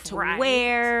appropriate to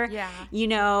wear, you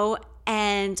know.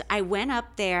 And I went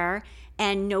up there,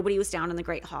 and nobody was down in the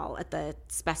Great Hall at the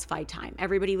specified time.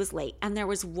 Everybody was late. And there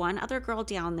was one other girl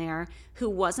down there who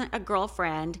wasn't a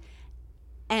girlfriend.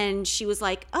 And she was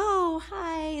like, oh,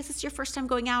 hi, is this your first time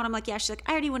going out? I'm like, yeah. She's like,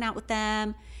 I already went out with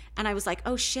them. And I was like,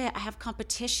 oh shit, I have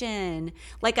competition.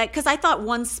 Like, because I thought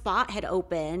one spot had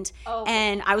opened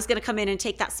and I was going to come in and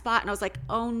take that spot. And I was like,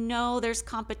 oh no, there's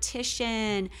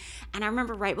competition. And I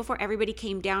remember right before everybody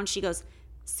came down, she goes,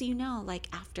 so you know, like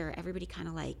after everybody kind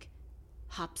of like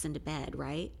hops into bed,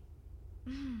 right?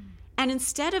 And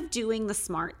instead of doing the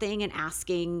smart thing and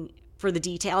asking for the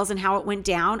details and how it went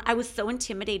down, I was so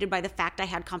intimidated by the fact I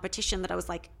had competition that I was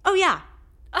like, oh yeah.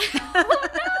 Oh no.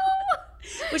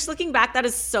 Which looking back, that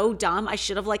is so dumb. I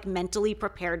should have like mentally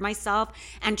prepared myself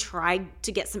and tried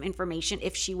to get some information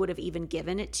if she would have even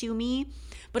given it to me.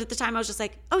 But at the time I was just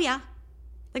like, oh yeah.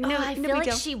 Like, no, I feel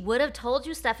like she would have told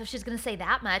you stuff if she's going to say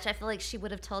that much. I feel like she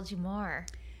would have told you more.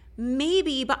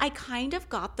 Maybe, but I kind of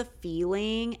got the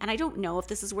feeling, and I don't know if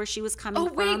this is where she was coming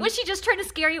from. Oh, wait, was she just trying to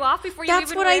scare you off before you That's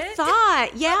even what went? I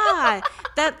thought, yeah.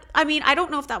 I mean, I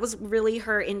don't know if that was really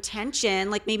her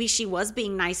intention. Like, maybe she was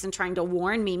being nice and trying to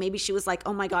warn me. Maybe she was like,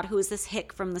 oh my God, who is this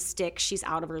hick from the stick? She's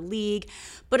out of her league.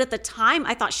 But at the time,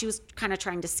 I thought she was kind of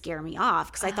trying to scare me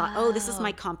off because I thought, oh, this is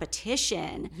my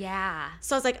competition. Yeah.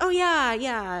 So I was like, oh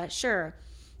yeah, sure.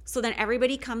 So then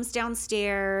everybody comes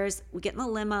downstairs, we get in the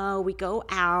limo, we go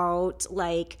out.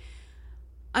 Like,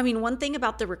 I mean, one thing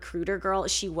about the recruiter girl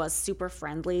is she was super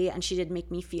friendly and she did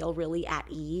make me feel really at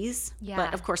ease. Yeah.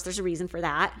 But of course, there's a reason for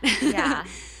that. Yeah.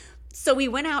 So we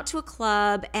went out to a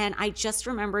club, and I just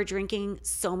remember drinking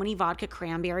so many vodka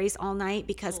cranberries all night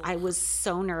because I was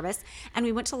so nervous. And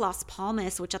we went to Las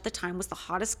Palmas, which at the time was the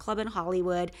hottest club in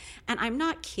Hollywood. And I'm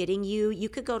not kidding you. You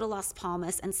could go to Las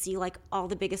Palmas and see like all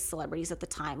the biggest celebrities at the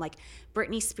time. Like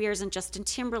Britney Spears and Justin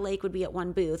Timberlake would be at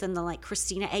one booth, and then like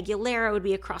Christina Aguilera would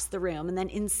be across the room, and then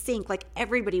NSYNC, like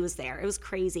everybody was there. It was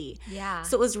crazy. Yeah.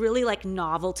 So it was really like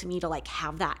novel to me to like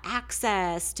have that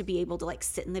access, to be able to like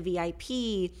sit in the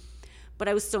VIP. But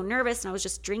I was so nervous and I was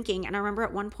just drinking. And I remember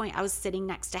at one point I was sitting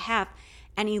next to Hef,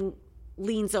 and he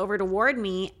leans over toward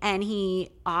me and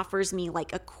he offers me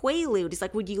like a Quaalude. He's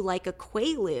like, would you like a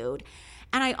Quaalude?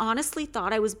 And I honestly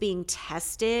thought I was being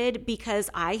tested because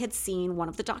I had seen one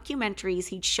of the documentaries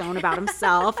he'd shown about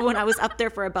himself when I was up there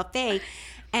for a buffet.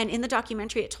 And in the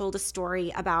documentary, it told a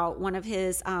story about one of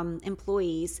his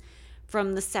employees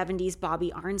from the 70s,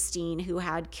 Bobby Arnstein, who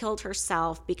had killed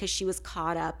herself because she was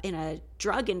caught up in a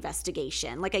drug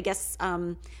investigation. Like, I guess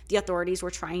the authorities were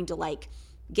trying to like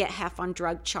get Hef on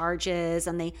drug charges,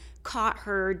 and they caught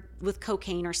her with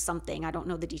cocaine or something. I don't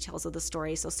know the details of the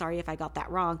story, so sorry if I got that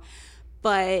wrong.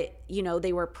 But, you know,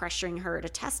 they were pressuring her to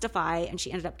testify, and she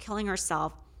ended up killing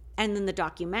herself. And then the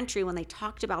documentary, when they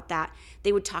talked about that,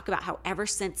 they would talk about how ever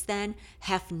since then,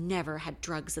 Hef never had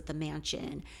drugs at the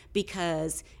mansion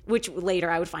because, which later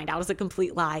I would find out is a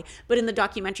complete lie. But in the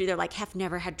documentary, they're like, Hef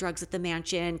never had drugs at the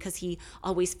mansion because he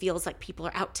always feels like people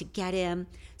are out to get him.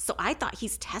 So I thought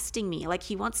he's testing me. Like,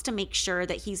 he wants to make sure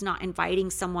that he's not inviting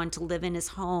someone to live in his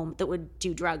home that would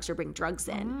do drugs or bring drugs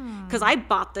in. Because I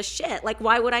bought the shit. Like,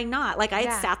 why would I not? Like, I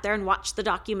had sat there and watched the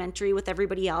documentary with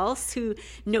everybody else who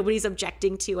nobody's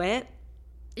objecting to it.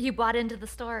 You bought into the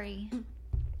story.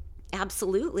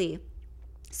 Absolutely.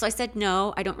 So I said,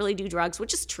 no, I don't really do drugs,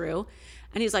 which is true.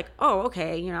 And he's like, oh,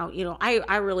 okay. You know,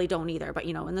 I really don't either. But,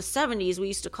 you know, in the 70s, we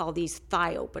used to call these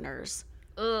thigh openers.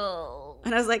 Oh.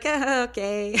 And I was like,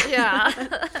 okay.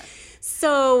 Yeah.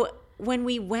 So when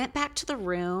we went back to the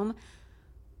room,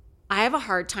 I have a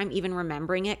hard time even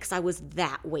remembering it because I was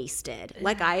that wasted.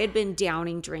 Like, I had been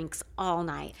downing drinks all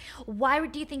night. Why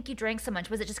do you think you drank so much?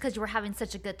 Was it just because you were having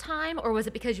such a good time? Or was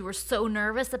it because you were so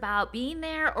nervous about being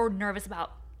there, or nervous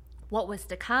about what was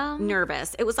to come?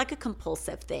 Nervous. It was like a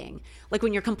compulsive thing. Like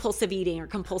when you're compulsive eating or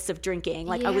compulsive drinking.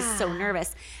 Like, I was so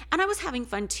nervous. And I was having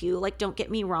fun too. Like, don't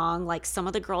get me wrong. Like, some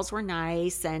of the girls were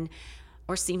nice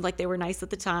or seemed like they were nice at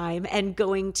the time. And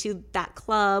going to that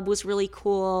club was really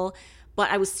cool. But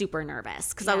I was super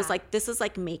nervous because I was like, this is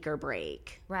like make or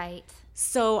break. Right.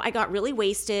 So I got really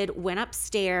wasted, went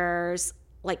upstairs,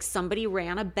 like somebody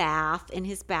ran a bath in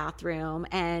his bathroom,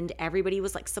 and everybody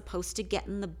was like supposed to get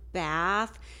in the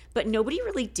bath, but nobody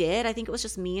really did. I think it was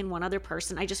just me and one other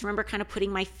person. I just remember kind of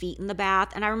putting my feet in the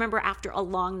bath. And I remember after a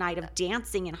long night of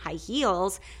dancing in high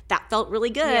heels, that felt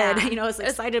really good. Yeah. I was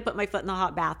excited to put my foot in the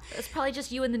hot bath. It's probably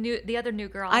just you and the other new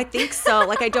girl. I think so.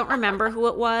 Like, I don't remember who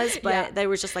it was, but there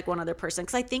was just like one other person.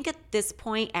 Because I think at this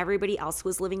point, everybody else who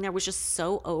was living there was just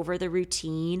so over the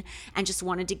routine and just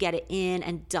wanted to get it in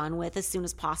and done with as soon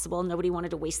as possible. Nobody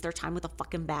wanted to waste their time with a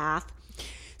fucking bath.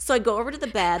 So I go over to the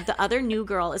bed. The other new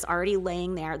girl is already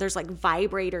laying there. There's like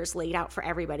vibrators laid out for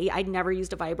everybody. I'd never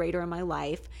used a vibrator in my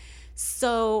life.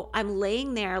 So I'm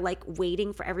laying there like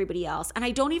waiting for everybody else. And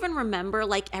I don't even remember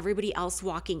like everybody else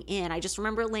walking in. I just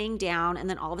remember laying down, and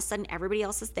then all of a sudden everybody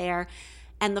else is there.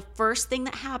 And the first thing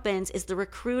that happens is the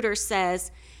recruiter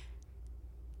says,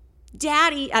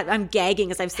 Daddy, I'm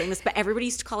gagging as I'm saying this, but everybody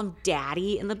used to call him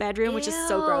Daddy in the bedroom, which is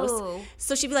so gross.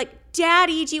 So she'd be like,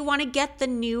 Daddy, do you want to get the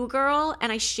new girl?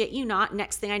 And I shit you not,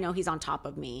 next thing I know, he's on top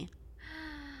of me.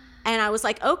 And I was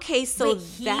like, okay, so wait,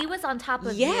 he was on top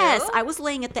of you? Yes, I was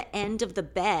laying at the end of the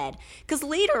bed. Because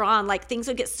later on, like, things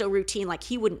would get so routine, like,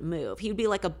 he wouldn't move. He would be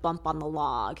like a bump on the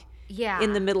log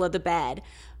in the middle of the bed.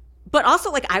 But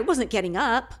also, like, I wasn't getting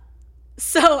up.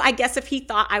 So I guess if he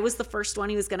thought I was the first one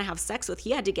he was going to have sex with,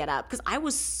 he had to get up because I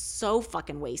was so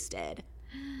fucking wasted.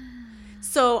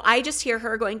 So I just hear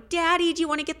her going, Daddy, do you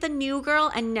want to get the new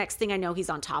girl? And next thing I know, he's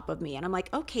on top of me. And I'm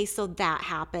like, okay, so that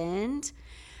happened.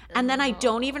 And then I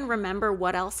don't even remember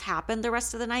what else happened the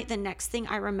rest of the night. The next thing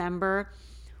I remember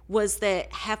was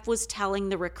that Hef was telling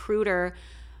the recruiter,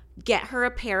 get her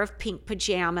a pair of pink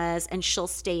pajamas and she'll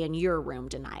stay in your room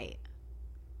tonight.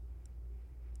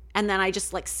 And then I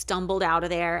just like stumbled out of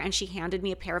there, and she handed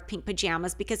me a pair of pink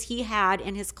pajamas because he had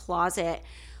in his closet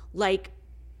like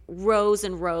rows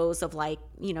and rows of like,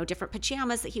 different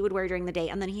pajamas that he would wear during the day.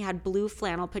 And then he had blue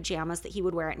flannel pajamas that he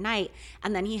would wear at night.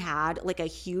 And then he had like a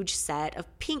huge set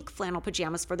of pink flannel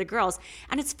pajamas for the girls.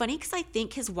 And it's funny because I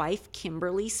think his wife,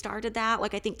 Kimberly, started that.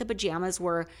 Like, I think the pajamas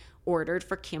were ordered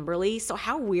for Kimberly. So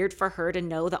how weird for her to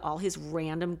know that all his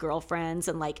random girlfriends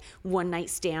and like one night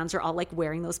stands are all like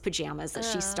wearing those pajamas that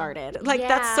she started. Like,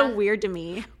 that's so weird to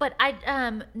me. But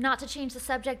I, not to change the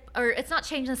subject, or it's not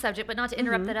changing the subject, but not to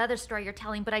interrupt that other story you're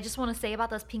telling, but I just want to say about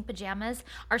those pink pajamas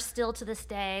are still to this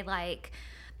day like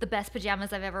the best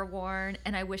pajamas I've ever worn,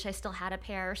 and I wish I still had a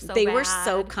pair They were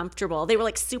so comfortable. They were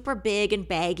like super big and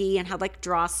baggy and had like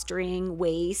drawstring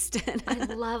waist. I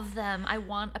love them. I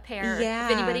want a pair. Yeah.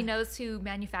 If anybody knows who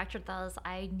manufactured those,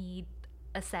 I need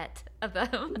a set of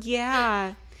them.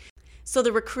 Yeah. So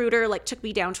the recruiter like took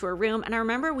me down to her room, and I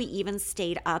remember we even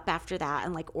stayed up after that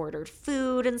and like ordered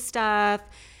food and stuff.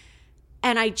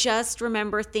 And I just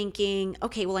remember thinking,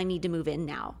 okay, well, I need to move in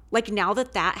now. Like, now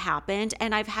that happened,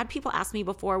 and I've had people ask me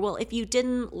before, well, if you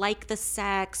didn't like the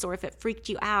sex or if it freaked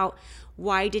you out,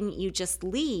 why didn't you just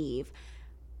leave?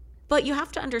 But you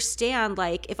have to understand,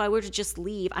 like, if I were to just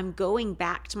leave, I'm going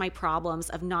back to my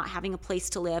problems of not having a place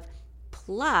to live.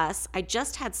 Plus, I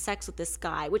just had sex with this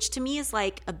guy, which to me is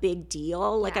like a big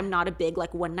deal. Like, I'm not a big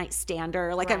like one night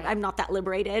stander. Like, I'm not that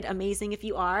liberated. Amazing if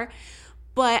you are.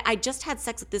 But I just had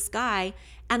sex with this guy,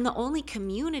 and the only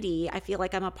community I feel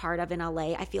like I'm a part of in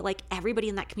LA, I feel like everybody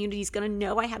in that community is going to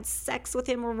know I had sex with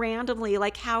him randomly.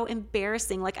 Like, how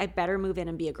embarrassing. Like, I better move in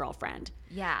and be a girlfriend.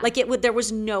 Yeah. Like, there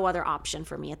was no other option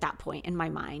for me at that point in my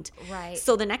mind. Right.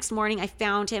 So the next morning I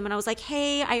found him and I was like,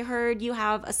 hey, I heard you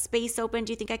have a space open.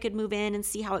 Do you think I could move in and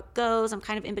see how it goes? I'm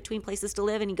kind of in between places to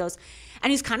live. And he goes,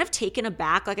 and he's kind of taken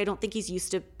aback. Like, I don't think he's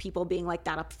used to people being like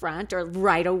that up front or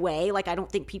right away. Like, I don't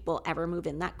think people ever move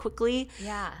in that quickly.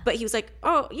 Yeah. But he was like,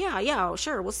 oh, yeah,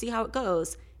 sure. We'll see how it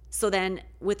goes. So then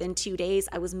within 2 days,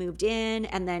 I was moved in.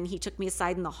 And then he took me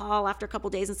aside in the hall after a couple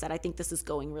days and said, I think this is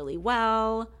going really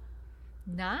well.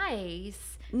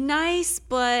 Nice,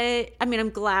 but I mean,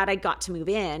 I'm glad I got to move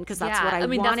in because that's what I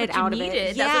wanted out of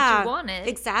it. Yeah, that's what you wanted.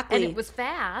 Exactly. And it was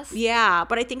fast. Yeah,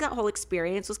 but I think that whole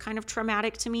experience was kind of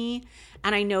traumatic to me.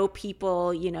 And I know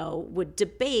people, would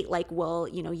debate like, well,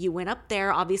 you went up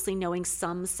there obviously knowing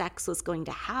some sex was going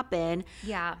to happen.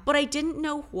 Yeah. But I didn't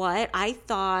know what. I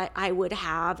thought I would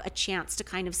have a chance to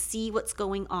kind of see what's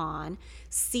going on,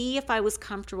 see if I was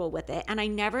comfortable with it. And I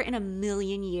never in a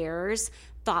million years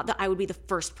thought that I would be the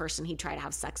first person he'd try to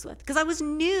have sex with because I was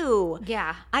new.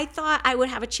 Yeah. I thought I would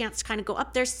have a chance to kind of go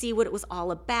up there, see what it was all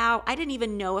about. I didn't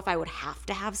even know if I would have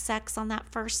to have sex on that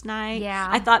first night. Yeah.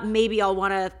 I thought maybe I'll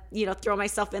want to, throw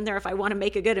myself in there if I want to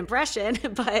make a good impression.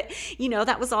 But,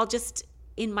 that was all just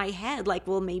in my head, like,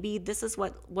 well, maybe this is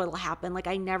what'll happen. Like,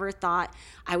 I never thought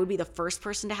I would be the first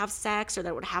person to have sex or that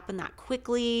it would happen that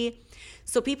quickly.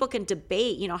 So people can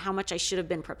debate, you know, how much I should have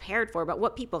been prepared for, but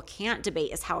what people can't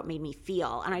debate is how it made me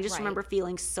feel. And I just remember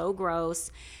feeling so gross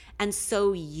and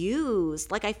so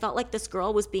used. Like, I felt like this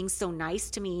girl was being so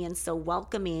nice to me and so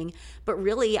welcoming, but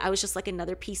really I was just like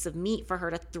another piece of meat for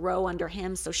her to throw under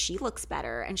him so she looks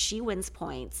better and she wins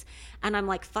points. And I'm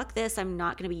like, fuck this. I'm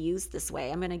not going to be used this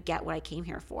way. I'm going to get what I came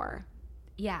here for.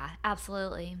 Yeah,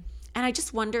 absolutely. And I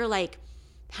just wonder, like,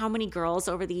 how many girls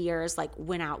over the years like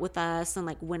went out with us and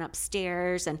like went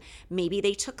upstairs and maybe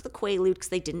they took the Quaalude because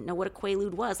they didn't know what a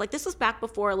Quaalude was. Like, this was back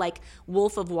before like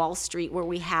Wolf of Wall Street, where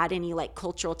we had any like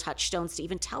cultural touchstones to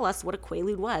even tell us what a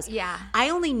Quaalude was. Yeah. I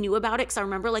only knew about it because I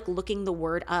remember like looking the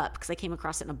word up because I came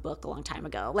across it in a book a long time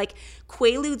ago. Like,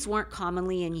 Quaaludes weren't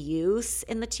commonly in use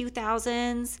in the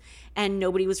 2000s and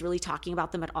nobody was really talking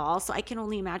about them at all. So I can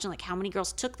only imagine like how many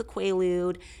girls took the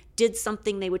Quaalude, did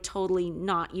something they would totally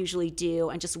not usually do,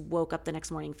 and just woke up the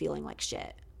next morning feeling like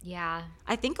shit. Yeah.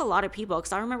 I think a lot of people,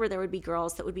 because I remember there would be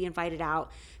girls that would be invited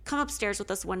out, come upstairs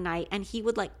with us one night, and he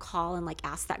would like call and like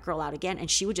ask that girl out again, and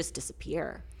she would just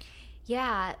disappear.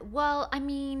 Yeah. Well, I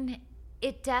mean,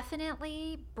 it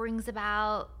definitely brings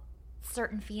about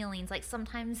certain feelings. Like,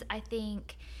 sometimes I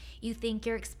think you think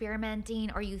you're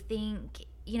experimenting, or you think,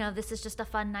 you know, this is just a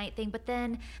fun night thing, but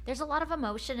then there's a lot of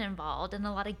emotion involved and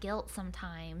a lot of guilt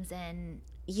sometimes, and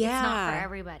it's not for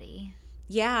everybody.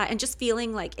 Yeah, and just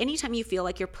feeling like anytime you feel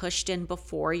like you're pushed in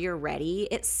before you're ready,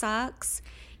 it sucks.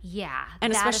 Yeah.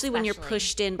 And especially when you're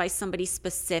pushed in by somebody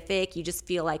specific, you just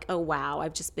feel like, oh wow,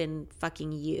 I've just been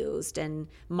fucking used, and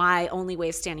my only way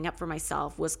of standing up for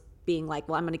myself was being like,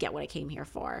 well, I'm going to get what I came here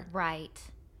for. Right.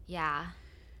 Yeah.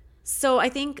 So I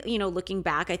think, you know, looking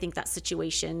back, I think that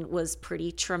situation was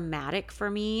pretty traumatic for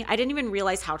me. I didn't even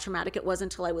realize how traumatic it was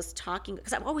until I was talking,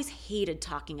 because I've always hated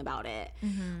talking about it.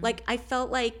 Mm-hmm. Like, I felt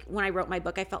like when I wrote my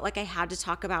book, I felt like I had to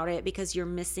talk about it because you're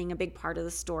missing a big part of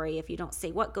the story if you don't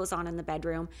say what goes on in the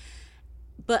bedroom.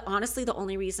 But honestly, the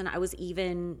only reason I was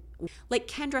even, like,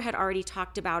 Kendra had already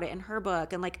talked about it in her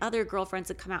book, and like other girlfriends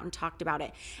had come out and talked about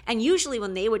it. And usually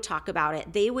when they would talk about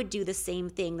it, they would do the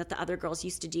same thing that the other girls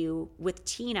used to do with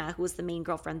Tina, who was the main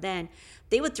girlfriend then.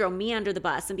 They would throw me under the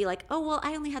bus and be like, oh, well,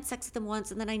 I only had sex with them once,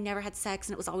 and then I never had sex,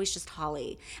 and it was always just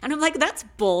Holly. And I'm like, that's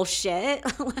bullshit.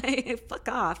 Like, fuck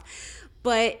off.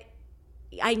 But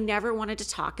I never wanted to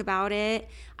talk about it.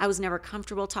 I was never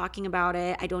comfortable talking about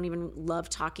it. I don't even love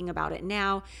talking about it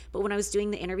now. But when I was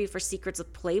doing the interview for Secrets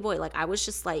of Playboy, like, I was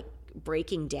just like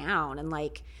breaking down, and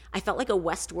like I felt like a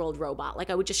Westworld robot. Like,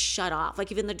 I would just shut off.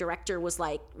 Like, even the director was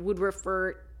like, would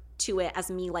refer to it as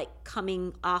me like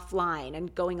coming offline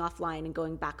and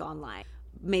going back online.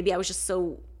 Maybe I was just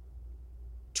so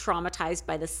traumatized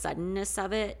by the suddenness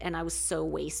of it, and I was so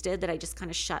wasted that I just kind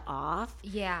of shut off.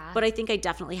 Yeah. But I think I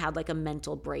definitely had like a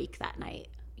mental break that night.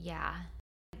 Yeah.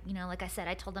 You know, like I said,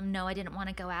 I told them no, I didn't want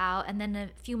to go out, and then a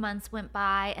few months went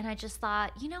by, and I just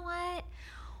thought, you know what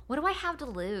do I have to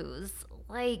lose?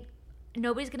 Like,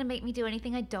 nobody's gonna make me do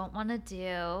anything I don't want to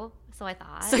do. So I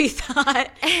thought. So you thought.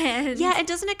 And yeah, and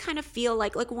doesn't it kind of feel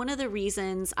like one of the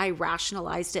reasons I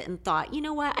rationalized it and thought, you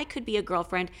know what, I could be a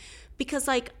girlfriend, because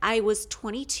like I was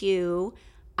 22,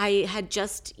 I had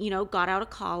just, you know, got out of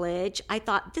college. I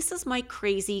thought, this is my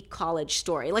crazy college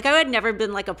story. Like, I had never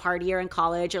been like a partier in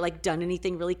college or like done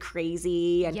anything really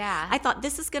crazy. And yeah. I thought,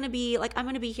 this is going to be like, I'm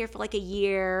going to be here for like a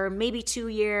year, maybe 2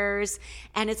 years.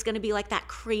 And it's going to be like that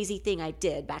crazy thing I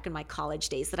did back in my college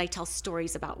days that I tell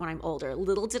stories about when I'm older.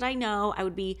 Little did I know I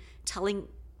would be telling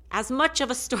as much of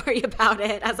a story about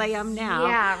it as I am now.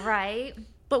 Yeah, right.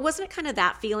 But wasn't it kind of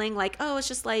that feeling like, oh, it's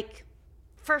just like,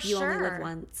 for you sure. only live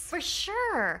once. For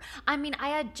sure. I mean, I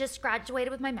had just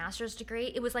graduated with my master's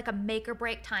degree. It was like a make or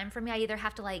break time for me. I either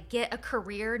have to like get a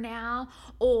career now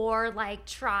or like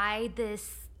try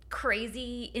this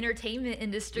crazy entertainment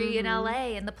industry in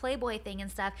LA and the Playboy thing and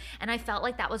stuff. And I felt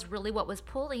like that was really what was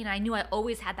pulling. And I knew I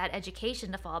always had that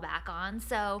education to fall back on.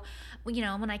 So, you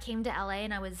know, when I came to LA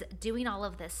and I was doing all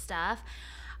of this stuff,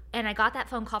 and I got that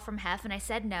phone call from Hef, and I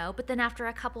said no. But then after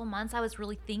a couple of months, I was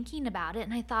really thinking about it,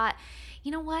 and I thought,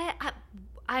 you know what?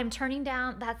 I'm turning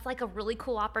down. That's like a really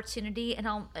cool opportunity, and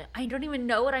I don't even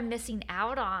know what I'm missing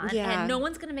out on. Yeah. And no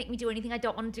one's gonna make me do anything I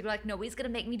don't want to do. Like, nobody's gonna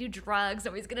make me do drugs.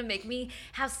 Nobody's gonna make me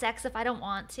have sex if I don't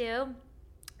want to.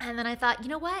 And then I thought, you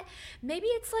know what? Maybe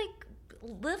it's like,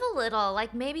 live a little.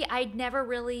 Like, maybe I'd never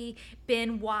really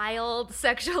been wild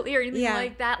sexually or anything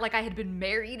like that. Like, I had been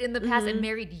married in the past and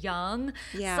married young.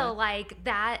 Yeah. So like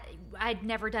that, I'd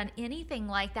never done anything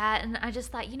like that. And I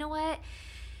just thought, you know what?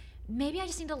 maybe I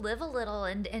just need to live a little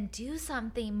and do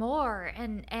something more.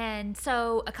 And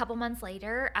so a couple months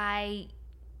later,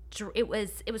 it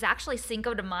was actually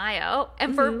Cinco de Mayo,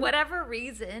 and for whatever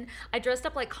reason I dressed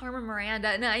up like Carmen Miranda,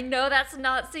 and I know that's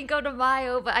not Cinco de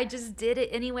Mayo, but I just did it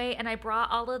anyway. And I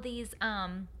brought all of these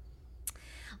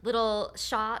little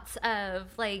shots of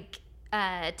like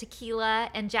tequila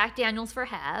and Jack Daniels for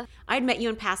Hev. I'd met you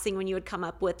in passing when you would come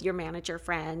up with your manager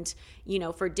friend, you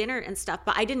know, for dinner and stuff,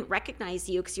 but I didn't recognize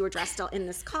you because you were dressed in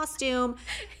this costume,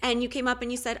 and you came up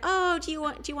and you said, "Oh, do you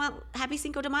want Happy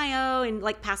Cinco de Mayo?" and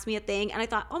like passed me a thing, and I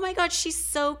thought, "Oh my God, she's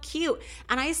so cute."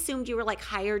 And I assumed you were like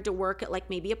hired to work at like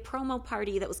maybe a promo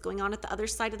party that was going on at the other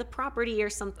side of the property or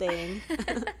something.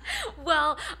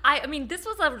 Well, I mean, this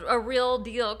was a real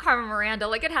deal Carmen Miranda.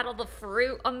 Like, it had all the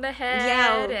fruit on the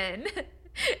head, and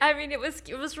I mean, it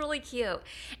was really cute.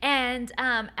 And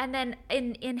then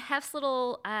in Hef's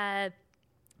little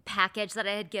package that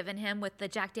I had given him with the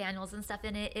Jack Daniels and stuff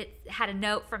in it, it had a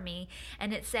note from me,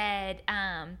 and it said,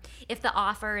 if the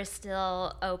offer is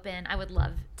still open, I would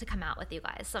love to come out with you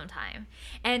guys sometime.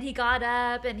 And he got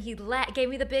up and he gave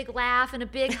me the big laugh and a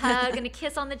big hug and a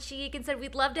kiss on the cheek and said,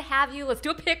 "We'd love to have you. Let's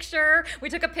do a picture." We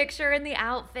took a picture in the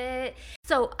outfit.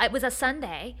 So it was a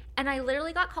Sunday, and I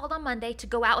literally got called on Monday to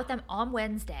go out with them on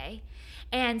Wednesday.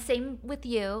 And same with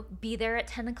you, be there at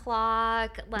 10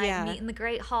 o'clock, like meet in the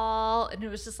Great Hall. And it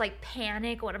was just like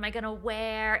panic. What am I going to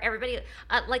wear? Everybody,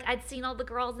 like I'd seen all the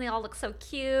girls and they all looked so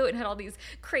cute and had all these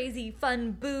crazy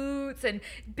fun boots and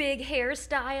big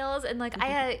hairstyles. And like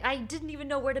I didn't even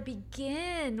know where to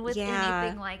begin with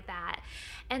anything like that.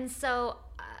 And so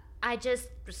I just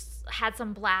had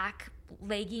some black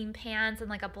legging pants and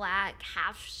like a black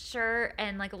half shirt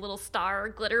and like a little star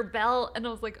glitter belt, and I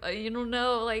was like, oh, you don't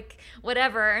know, like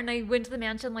whatever. And I went to the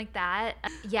mansion like that.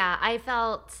 Yeah, I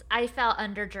felt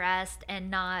underdressed and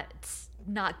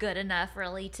not good enough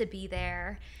really to be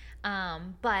there.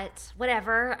 But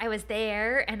whatever, I was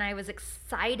there and I was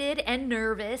excited and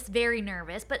nervous, very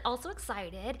nervous, but also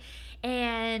excited.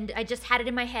 And I just had it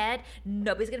in my head,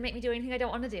 nobody's gonna make me do anything I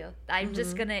don't want to do. I'm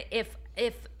just gonna, if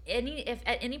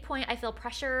at any point I feel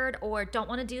pressured or don't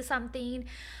want to do something,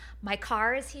 my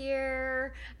car is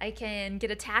here. I can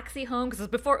get a taxi home because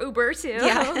it's before Uber too.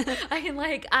 Yeah. I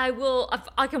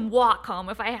can walk home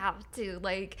if I have to.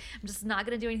 Like, I'm just not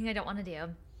gonna do anything I don't want to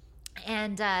do.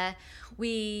 And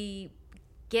we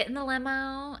get in the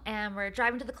limo and we're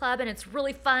driving to the club, and it's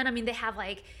really fun. I mean, they have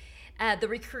like the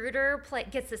recruiter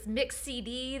gets this mixed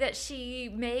CD that she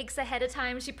makes ahead of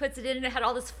time. She puts it in, and it had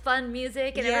all this fun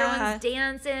music, and everyone's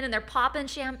dancing and they're popping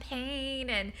champagne.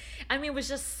 And I mean, it was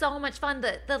just so much fun.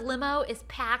 The limo is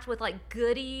packed with like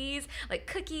goodies, like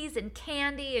cookies and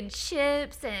candy and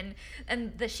chips and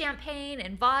the champagne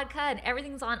and vodka, and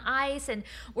everything's on ice. And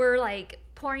we're like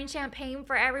pouring champagne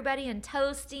for everybody and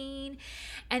toasting.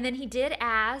 And then he did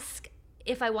ask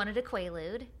if I wanted a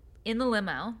Quaalude in the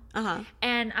limo.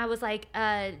 And I was like,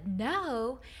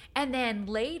 no. And then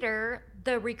later,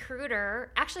 the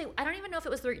recruiter, actually, I don't even know if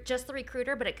it was just the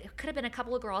recruiter, but it could have been a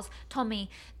couple of girls, told me,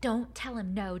 don't tell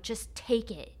him no, just take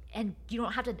it. And you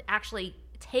don't have to actually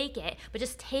take it, but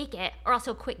just take it, or else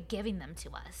he'll quit giving them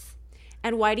to us.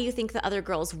 And why do you think the other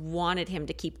girls wanted him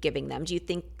to keep giving them? Do you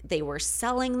think they were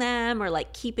selling them or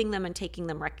like keeping them and taking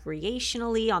them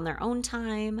recreationally on their own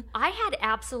time? I had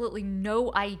absolutely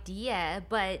no idea,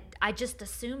 but I just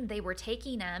assumed they were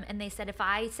taking them. And they said if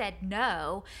I said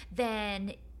no,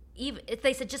 then even if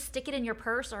they said just stick it in your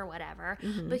purse or whatever,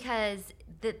 because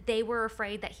they were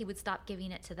afraid that he would stop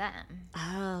giving it to them.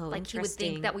 Oh, like he would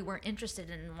think that we weren't interested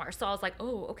in more. So I was like,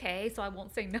 oh, okay, so I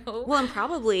won't say no. Well, and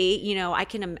probably, you know, I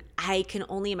can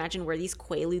only imagine where these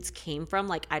Quaaludes came from.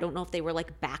 Like, I don't know if they were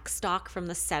like backstock from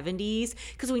the 70s,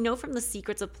 because we know from the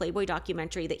Secrets of Playboy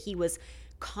documentary that he was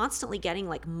constantly getting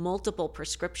like multiple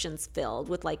prescriptions filled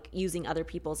with like using other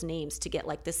people's names to get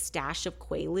like this stash of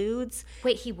Quaaludes.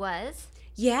 Wait, he was?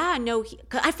 Yeah, no,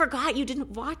 I forgot you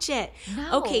didn't watch it.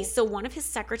 No. Okay, so one of his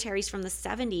secretaries from the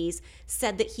 70s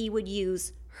said that he would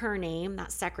use her name,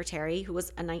 that secretary, who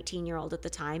was a 19-year-old at the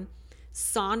time,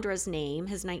 Sandra's name,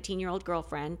 his 19-year-old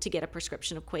girlfriend, to get a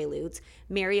prescription of Quaaludes,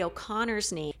 Mary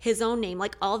O'Connor's name, his own name,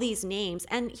 like all these names.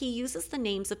 And he uses the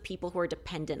names of people who are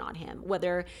dependent on him,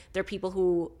 whether they're people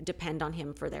who depend on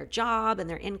him for their job and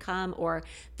their income, or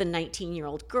the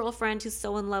 19-year-old girlfriend who's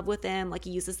so in love with him. Like,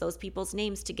 he uses those people's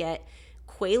names to get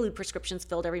Quaalude prescriptions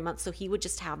filled every month, so he would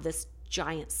just have this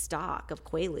giant stock of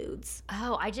Quaaludes.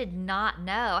 Oh, I did not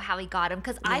know how he got them,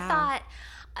 because I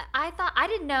I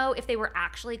didn't know if they were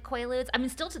actually Quaaludes. I mean,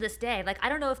 still to this day, like, I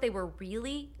don't know if they were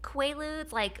really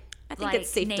Quaaludes, like, I think it's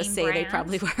safe to say they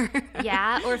probably were.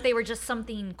 Yeah, or if they were just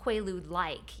something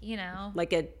Quaalude-like, you know?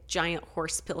 Like a giant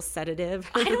horse pill sedative.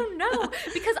 I don't know,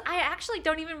 because I actually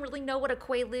don't even really know what a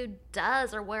Quaalude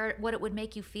does or what it would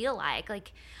make you feel like.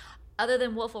 Like, other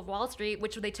than Wolf of Wall Street,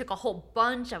 which they took a whole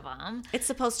bunch of them. It's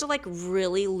supposed to like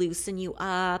really loosen you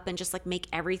up and just like make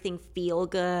everything feel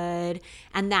good.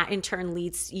 And that in turn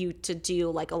leads you to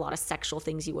do like a lot of sexual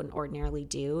things you wouldn't ordinarily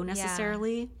do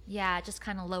necessarily. Yeah, it just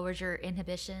kind of lowers your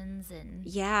inhibitions.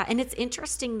 Yeah, and it's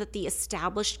interesting that the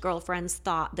established girlfriends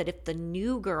thought that if the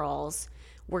new girls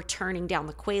were turning down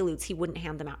the Quaaludes, he wouldn't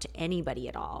hand them out to anybody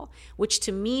at all, which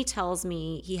to me tells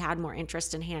me he had more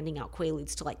interest in handing out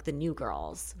Quaaludes to like the new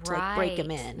girls to like break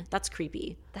them in. That's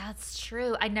creepy. That's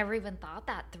true. I never even thought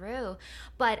that through.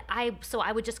 But I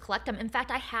would just collect them. In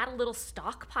fact, I had a little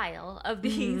stockpile of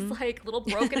these like little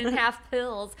broken in half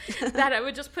pills that I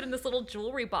would just put in this little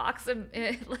jewelry box, and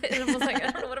I was like,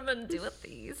 I don't know what I'm going to do with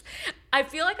these. I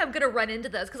feel like I'm going to run into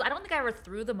those because I don't think I ever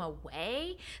threw them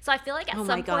away. So I feel like at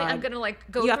some point I'm going to like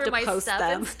go through my stuff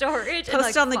in storage. Post and,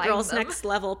 like, on the Girls Next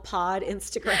Level pod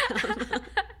Instagram.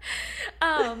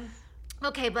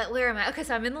 Okay, but where am I? Okay,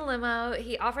 so I'm in the limo.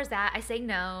 He offers that. I say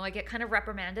no. I get kind of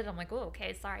reprimanded. I'm like, oh,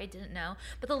 okay, sorry, I didn't know.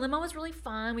 But the limo was really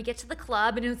fun. We get to the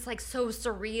club, and it's like so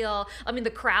surreal. I mean, the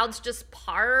crowds just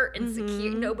part and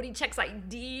secure. Nobody checks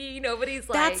ID. Nobody's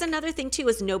like... That's another thing, too,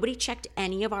 is nobody checked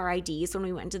any of our IDs when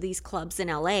we went to these clubs in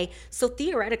LA. So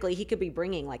theoretically, he could be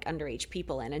bringing like underage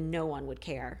people in, and no one would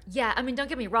care. Yeah, I mean, don't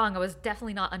get me wrong. I was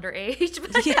definitely not underage,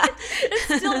 but yeah.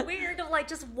 It's still weird to like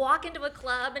just walk into a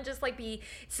club and just like be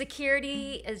security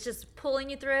is just pulling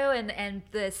you through, and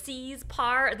the C's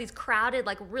part, these crowded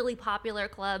like really popular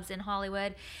clubs in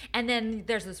Hollywood, and then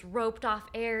there's this roped off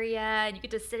area and you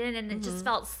get to sit in, and it just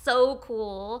felt so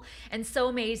cool and so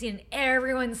amazing, and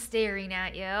everyone's staring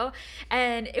at you,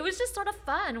 and it was just sort of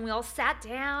fun. We all sat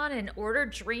down and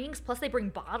ordered drinks, plus they bring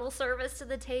bottle service to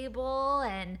the table,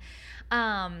 and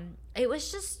it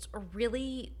was just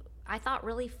really, I thought,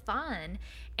 really fun,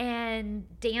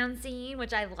 and dancing,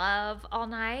 which I love, all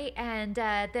night. And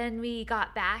then we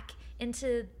got back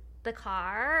into the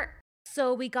car.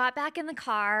 So we got back in the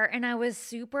car, and I was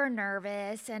super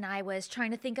nervous, and I was trying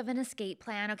to think of an escape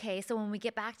plan. Okay, so when we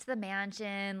get back to the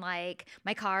mansion, like,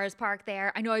 my car is parked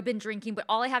there. I know I've been drinking, but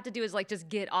all I have to do is like just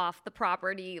get off the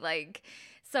property, like.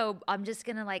 So I'm just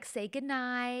gonna like say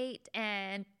goodnight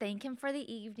and thank him for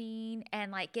the evening,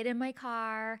 and like get in my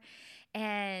car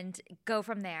and go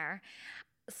from there.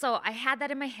 So I had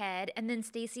that in my head, and then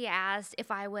Stacy asked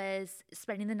if I was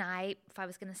spending the night, if I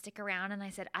was going to stick around, and I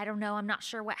said, I don't know, I'm not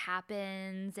sure what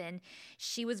happens, and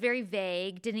she was very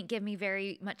vague, didn't give me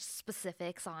very much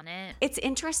specifics on it. It's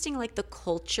interesting, like, the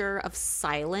culture of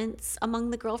silence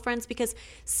among the girlfriends, because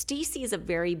Stacy is a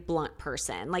very blunt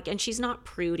person, like, and she's not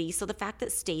prudy, so the fact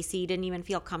that Stacy didn't even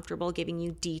feel comfortable giving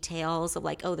you details of,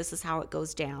 like, oh, this is how it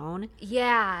goes down.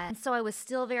 Yeah, and so I was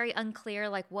still very unclear,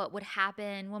 like, what would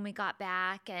happen when we got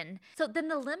back. And so then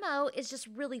the limo is just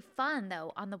really fun,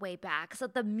 though, on the way back. So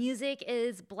the music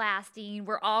is blasting.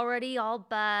 We're already all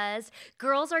buzzed.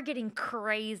 Girls are getting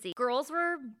crazy. Girls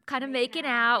were kind of making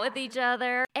out with each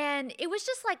other. And it was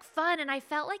just like fun. And I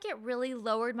felt like it really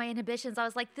lowered my inhibitions. I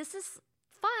was like, this is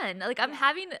fun. Like, I'm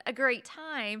having a great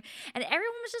time. And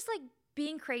everyone was just like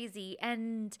being crazy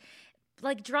and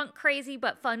like drunk crazy,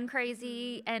 but fun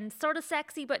crazy, and sort of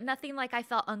sexy, but nothing like I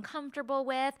felt uncomfortable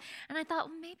with. And I thought,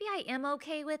 well, maybe I am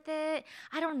okay with it.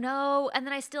 I don't know. And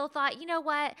then I still thought, you know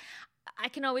what? I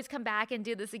can always come back and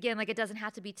do this again. Like, it doesn't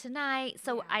have to be tonight.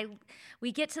 So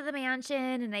we get to the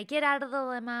mansion, and I get out of the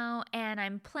limo, and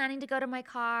I'm planning to go to my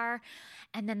car.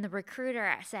 And then the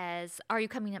recruiter says, are you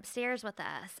coming upstairs with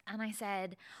us? And I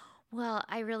said, well,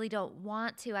 I really don't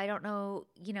want to. I don't know,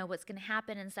 what's going to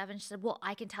happen and stuff. And she said, well,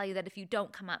 I can tell you that if you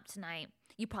don't come up tonight,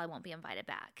 you probably won't be invited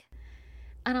back.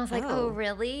 And I was like, oh,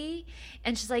 really?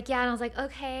 And she's like, yeah. And I was like,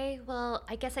 okay, well,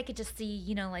 I guess I could just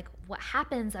see, like what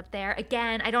happens up there.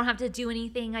 Again, I don't have to do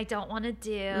anything I don't want to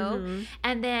do. Mm-hmm.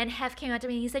 And then Hef came up to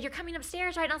me and he said, you're coming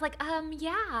upstairs, right? And I was like,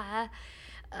 yeah.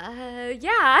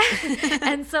 Yeah.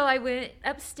 And so I went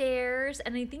upstairs,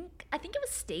 and I think it was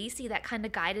Stacy that kind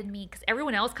of guided me, because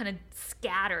everyone else kind of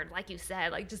scattered, like you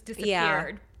said, like just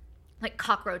disappeared. like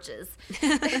cockroaches.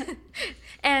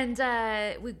 And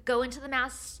we go into the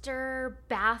master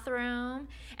bathroom,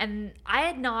 and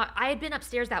I had been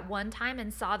upstairs that one time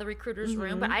and saw the recruiter's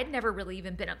room, but I'd never really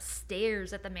even been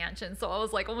upstairs at the mansion. So I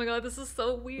was like, oh my God, this is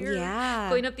so weird. Yeah.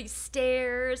 Going up these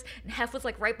stairs, and Hef was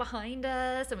like right behind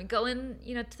us, and we go in,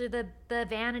 through the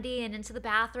vanity and into the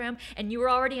bathroom, and you were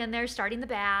already in there starting the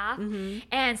bath.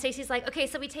 And Stacy's like, okay,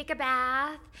 so we take a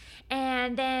bath,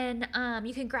 and then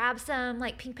you can grab some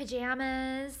like pink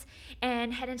pajamas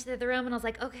and head into the other room. And I was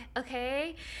like,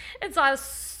 okay. And so I was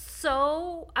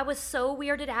so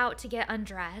weirded out to get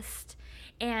undressed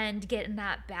and get in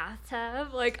that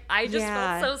bathtub. Like, I just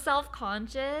felt so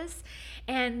self-conscious,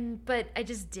 but I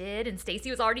just did. And Stacy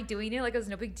was already doing it, like it was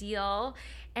no big deal.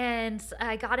 And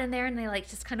I got in there, and they like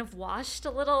just kind of washed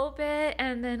a little bit,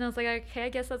 and then I was like, okay, I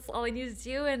guess that's all I need to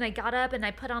do. And I got up and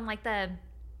I put on like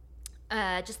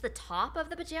just the top of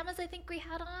the pajamas I think we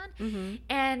had on,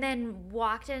 and then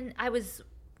walked in. And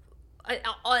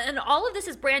all of this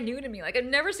is brand new to me. Like, I've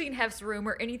never seen Hef's room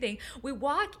or anything. We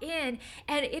walk in,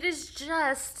 and it is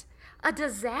just a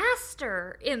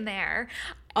disaster in there.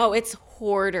 Oh, it's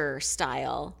hoarder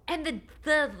style. And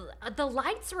the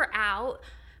lights were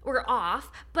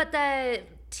off, but the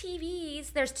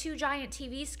TVs, there's 2 giant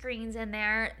TV screens in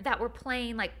there that were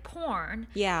playing like porn.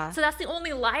 Yeah. So that's the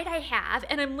only light I have,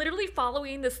 and I'm literally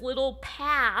following this little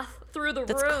path through the room.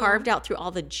 That's carved out through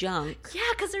all the junk. Yeah,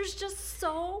 because there's just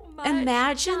so much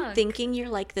Imagine junk. Thinking you're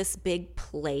like this big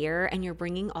player, and you're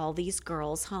bringing all these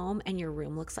girls home, and your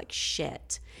room looks like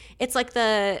shit. It's like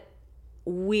the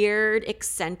weird,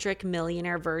 eccentric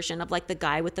millionaire version of like the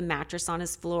guy with the mattress on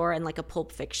his floor and like a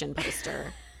Pulp Fiction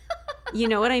poster. You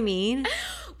know what I mean?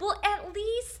 Well, at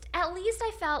least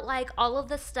I felt like all of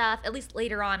the stuff, at least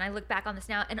later on, I look back on this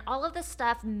now, and all of the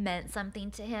stuff meant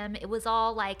something to him. It was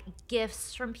all like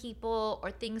gifts from people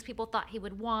or things people thought he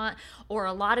would want, or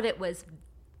a lot of it was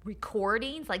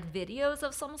recordings, like videos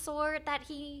of some sort that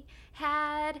he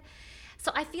had.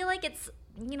 So I feel like it's,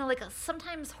 like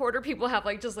sometimes hoarder people have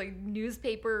like just like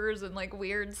newspapers and like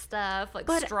weird stuff, like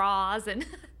straws. And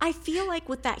I feel like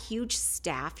with that huge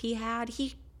staff he had,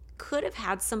 he could have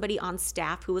had somebody on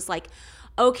staff who was like,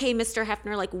 okay, Mr.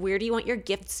 Hefner, like, where do you want your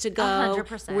gifts to go?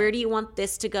 100%. Where do you want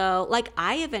this to go? Like,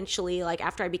 I eventually, like,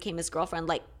 after I became his girlfriend,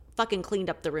 like, fucking cleaned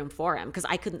up the room for him because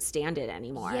I couldn't stand it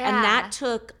anymore. Yeah. And that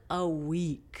took a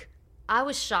week. I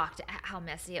was shocked at how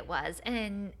messy it was.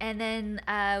 And then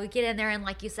we get in there, and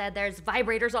like you said, there's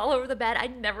vibrators all over the bed.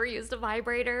 I'd never used a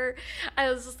vibrator.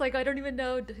 I was just like, I don't even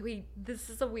know. This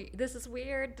is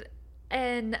weird.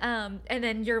 And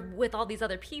then you're with all these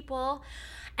other people.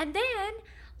 And then,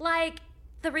 like,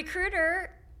 the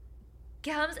recruiter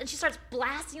comes and she starts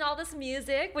blasting all this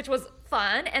music, which was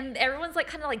fun, and everyone's like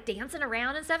kind of like dancing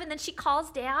around and stuff. And then she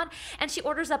calls down and she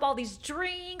orders up all these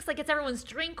drinks, like it's everyone's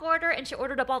drink order, and she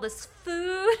ordered up all this food.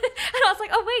 And I was like,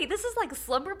 oh wait, this is like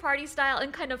slumber party style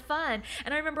and kind of fun.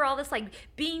 And I remember all this like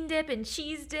bean dip and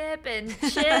cheese dip and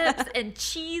chips and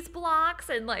cheese blocks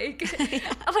and like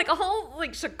like a whole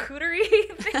like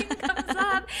charcuterie thing comes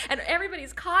up, and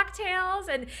everybody's cocktails,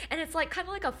 and it's like kind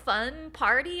of like a fun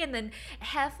party. And then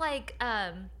Hef like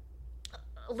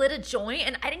lit a joint,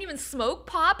 and I didn't even smoke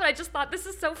pot, but I just thought this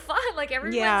is so fun. Like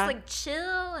everyone's like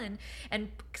chill and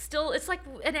still it's like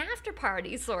an after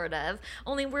party sort of,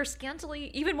 only we're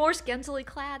even more scantily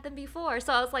clad than before.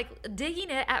 So I was like digging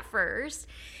it at first,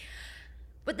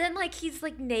 but then like he's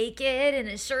like naked and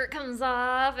his shirt comes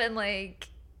off, and like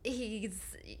he's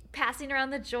passing around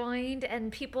the joint,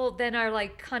 and people then are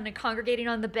like kind of congregating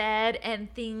on the bed,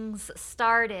 and things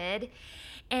started.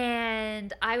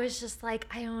 And I was just like,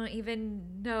 I don't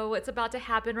even know what's about to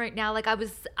happen right now. Like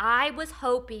I was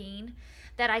hoping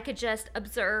that I could just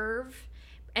observe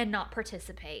and not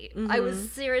participate. I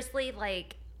was seriously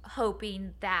like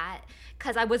hoping that,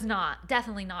 because I was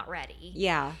definitely not ready.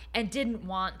 Yeah. And didn't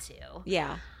want to.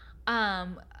 Yeah.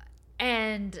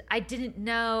 And I didn't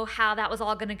know how that was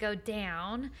all going to go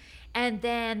down. And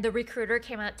then the recruiter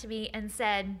came up to me and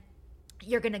said,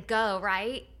 you're going to go,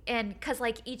 right? And because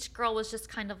like each girl was just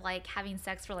kind of like having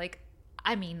sex for like,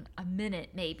 a minute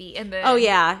maybe. And then, oh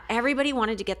yeah, everybody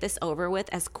wanted to get this over with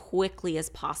as quickly as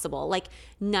possible. Like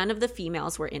none of the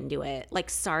females were into it. Like,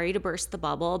 sorry to burst the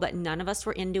bubble, but none of us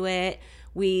were into it.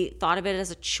 We thought of it as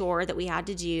a chore that we had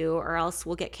to do, or else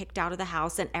we'll get kicked out of the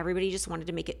house. And everybody just wanted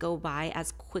to make it go by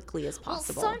as quickly as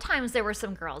possible. Well, sometimes there were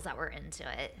some girls that were into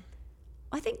it.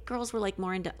 I think girls were like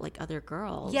more into like other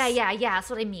girls. Yeah. That's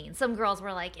what I mean. Some girls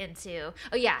were like into.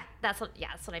 Oh yeah, that's what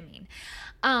I mean.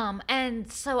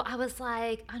 And so I was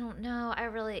like, I don't know.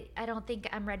 I don't think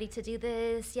I'm ready to do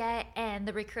this yet. And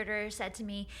the recruiter said to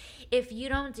me, if you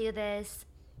don't do this,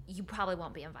 you probably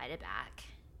won't be invited back.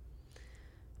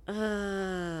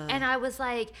 And I was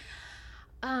like,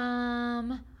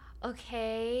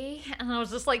 okay. And I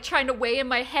was just like trying to weigh in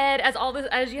my head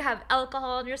as you have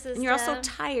alcohol in your system. And you're also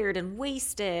tired and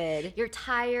wasted. You're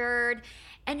tired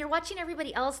and you're watching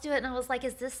everybody else do it. And I was like,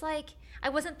 is this like, I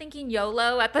wasn't thinking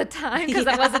YOLO at the time because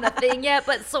that wasn't a thing yet,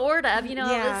 but sort of,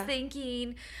 I was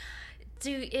thinking,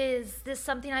 is this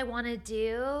something I want to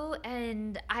do?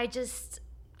 And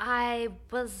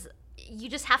you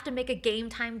just have to make a game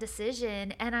time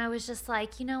decision. And I was just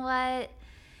like, you know what?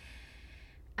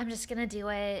 I'm just going to do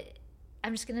it.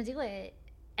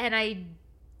 And I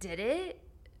did it.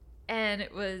 And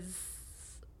it was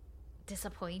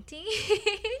disappointing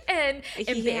and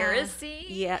embarrassing.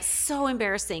 Yeah, so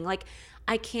embarrassing. Like,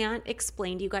 I can't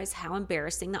explain to you guys how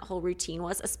embarrassing that whole routine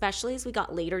was, especially as we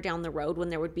got later down the road when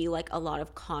there would be like a lot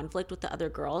of conflict with the other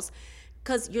girls.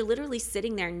 Because you're literally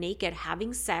sitting there naked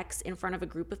having sex in front of a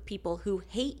group of people who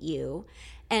hate you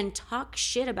and talk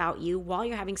shit about you while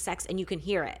you're having sex, and you can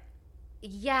hear it.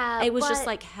 Yeah. It was just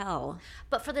like hell.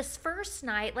 But for this first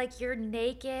night, like, you're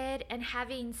naked and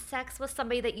having sex with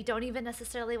somebody that you don't even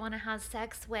necessarily want to have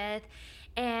sex with,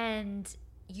 and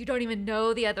you don't even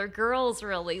know the other girls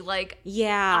really. Like,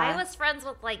 yeah, I was friends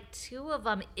with like 2 of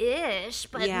them ish,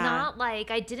 but not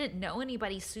like, I didn't know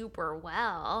anybody super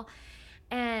well.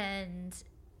 And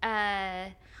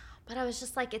but I was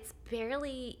just like, it's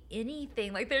barely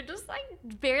anything. Like, they're just like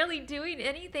barely doing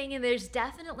anything, and there's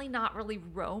definitely not really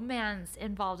romance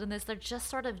involved in this. They're just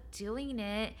sort of doing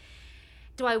it.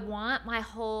 Do I want my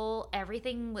whole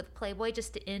everything with Playboy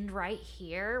just to end right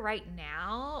here, right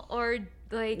now? Or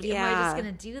like, am I just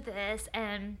gonna do this?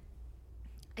 And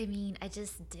I mean, I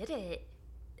just did it.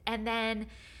 And then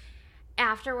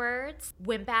afterwards,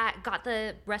 went back, got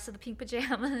the rest of the pink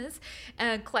pajamas,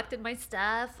 and collected my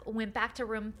stuff, went back to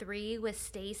room 3 with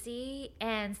Stacy,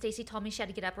 and Stacy told me she had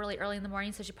to get up really early in the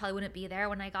morning, so she probably wouldn't be there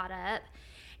when I got up.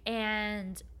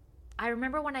 And I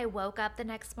remember when I woke up the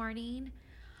next morning,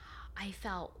 I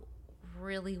felt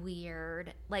really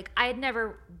weird. Like, I had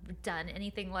never done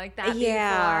anything like that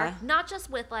before. Not just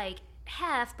with like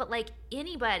Hef, but like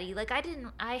anybody. Like,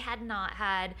 I had not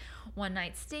had one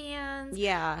night stands.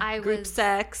 Group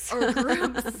sex. Or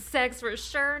group sex for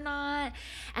sure not.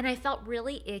 And I felt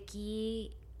really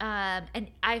icky. And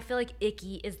I feel like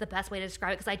icky is the best way to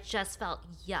describe it, because I just felt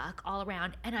yuck all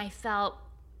around. And I felt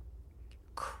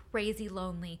crazy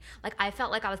lonely. Like, I felt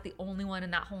like I was the only one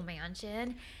in that whole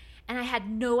mansion. And I had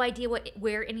no idea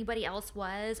where anybody else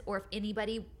was, or if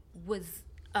anybody was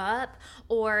up,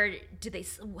 or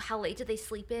how late did they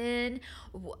sleep in?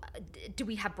 Do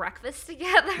we have breakfast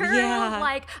together?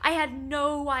 Like, I had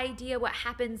no idea what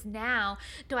happens now.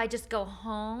 Do I just go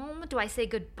home? Do I say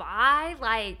goodbye?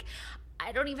 Like,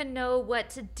 I don't even know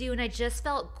what to do. And I just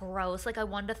felt gross. Like, I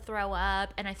wanted to throw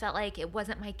up, and I felt like it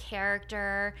wasn't my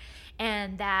character,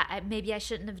 and that maybe I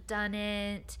shouldn't have done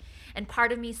it. And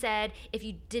part of me said, if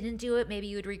you didn't do it, maybe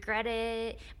you would regret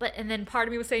it. And then part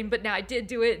of me was saying, but now I did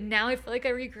do it, and now I feel like I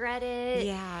regret it.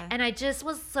 Yeah. And I just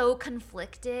was so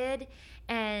conflicted.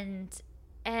 And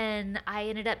I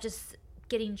ended up just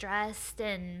getting dressed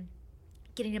and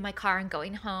getting in my car and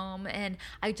going home, and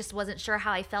I just wasn't sure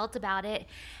how I felt about it.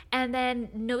 And then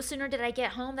no sooner did I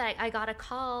get home that I got a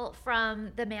call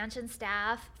from the mansion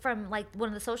staff, from like one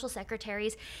of the social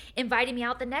secretaries, inviting me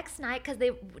out the next night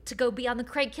to go be on the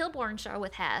Craig Kilborn show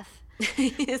with Hef.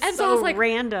 And so I was like,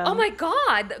 random. Oh my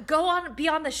God, be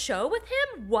on the show with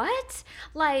him? What?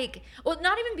 Like, well,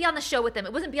 not even be on the show with him.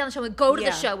 It wasn't be on the show, go to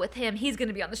the show with him. He's going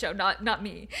to be on the show, not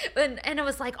me. And I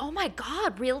was like, oh my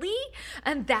God, really?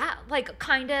 And that like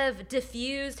kind of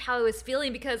diffused how I was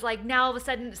feeling, because like now all of a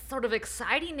sudden it's sort of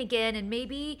exciting again, and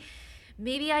maybe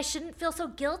I shouldn't feel so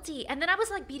guilty. And then I was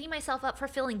like beating myself up for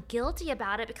feeling guilty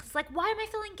about it, because like, why am I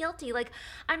feeling guilty? Like,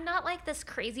 I'm not like this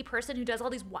crazy person who does all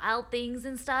these wild things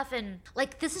and stuff. And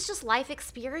like, this is just life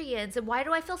experience. And why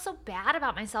do I feel so bad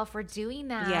about myself for doing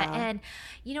that? Yeah. And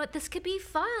you know, this could be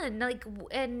fun. Like,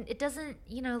 and it doesn't,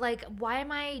 you know, like, why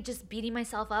am I just beating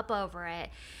myself up over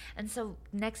it? And so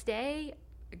next day,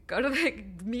 go to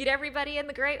meet everybody in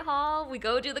the Great Hall. We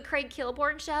go do the Craig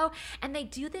Kilborn show, and they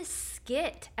do this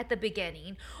skit at the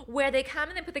beginning where they come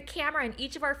and they put the camera in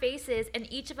each of our faces, and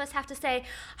each of us have to say,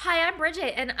 hi, I'm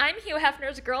Bridget, and I'm Hugh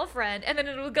Hefner's girlfriend. And then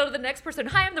it will go to the next person,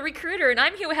 hi, I'm the recruiter, and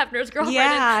I'm Hugh Hefner's girlfriend.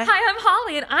 Yeah. And hi, I'm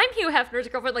Holly, and I'm Hugh Hefner's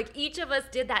girlfriend. Like, each of us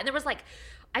did that. And there was like,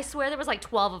 I swear there was like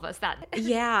 12 of us that.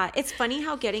 Yeah, it's funny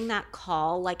how getting that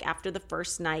call like after the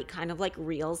first night kind of like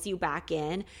reels you back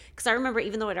in. Because I remember,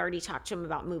 even though I'd already talked to him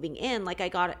about moving in, like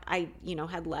I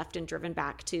had left and driven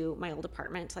back to my old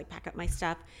apartment to like pack up my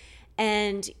stuff.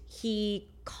 And he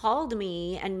called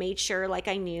me and made sure like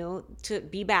I knew to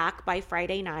be back by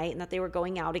Friday night and that they were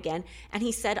going out again. And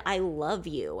he said, "I love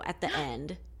you" at the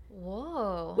end.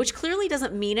 Whoa. Which clearly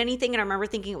doesn't mean anything. And I remember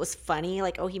thinking it was funny,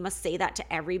 like, oh, he must say that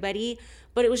to everybody.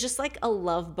 But it was just like a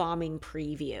love bombing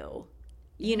preview.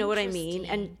 You know what I mean?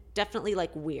 And definitely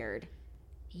like weird.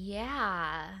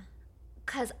 Yeah.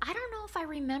 Because I don't know if I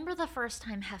remember the first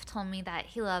time Hef told me that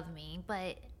he loved me,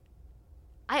 but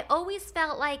I always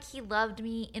felt like he loved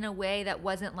me in a way that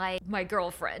wasn't like my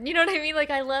girlfriend. You know what I mean?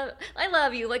 Like I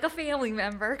love you, like a family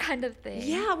member kind of thing.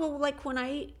 Yeah, well, like when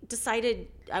I decided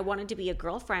I wanted to be a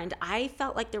girlfriend, I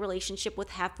felt like the relationship with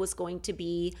Hef was going to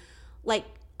be like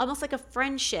almost like a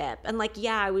friendship. And like,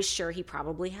 yeah, I was sure he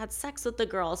probably had sex with the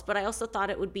girls, but I also thought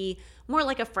it would be more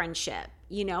like a friendship.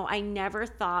 You know, I never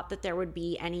thought that there would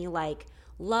be any like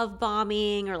love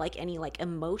bombing or like any like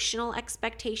emotional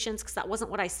expectations, because that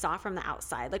wasn't what I saw from the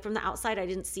outside. Like from the outside, I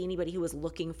didn't see anybody who was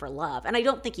looking for love. And I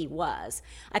don't think he was.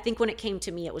 I think when it came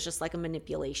to me, it was just like a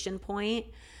manipulation point.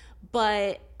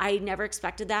 But I never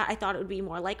expected that. I thought it would be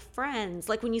more like friends.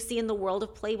 Like when you see in the world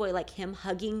of Playboy, like him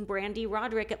hugging Brandy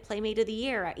Roderick at Playmate of the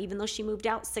Year, even though she moved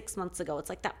out 6 months ago. It's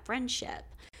like that friendship.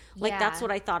 Like that's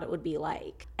what I thought it would be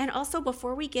like. And also,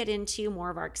 before we get into more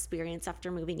of our experience after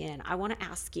moving in, I want to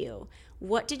ask you,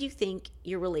 what did you think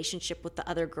your relationship with the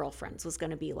other girlfriends was going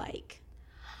to be like?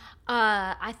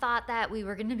 I thought that we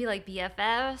were going to be like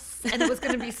BFFs and it was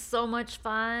going to be so much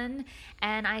fun.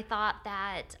 And I thought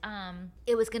that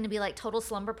it was going to be like total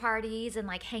slumber parties and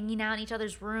like hanging out in each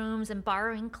other's rooms and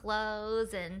borrowing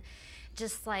clothes and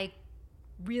just like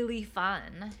really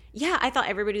fun. Yeah, I thought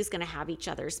everybody was going to have each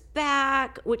other's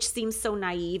back, which seems so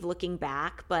naive looking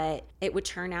back, but it would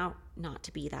turn out not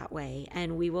to be that way.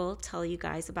 And we will tell you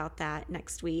guys about that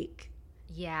next week.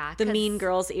 Yeah. The Mean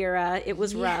Girls era. It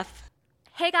was rough.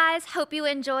 Hey guys, hope you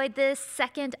enjoyed this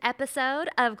second episode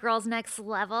of Girls Next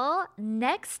Level.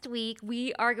 Next week,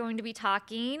 we are going to be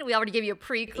talking, we already gave you a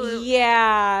pre-clue.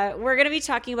 Yeah, we're going to be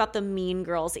talking about the Mean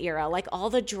Girls era, like all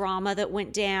the drama that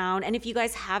went down. And if you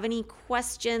guys have any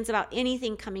questions about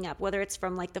anything coming up, whether it's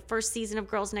from like the first season of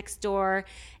Girls Next Door,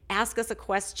 ask us a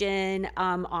question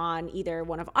on either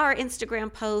one of our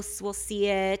Instagram posts, we'll see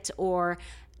it, or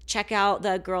check out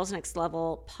the Girls Next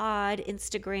Level pod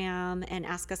Instagram and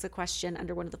ask us a question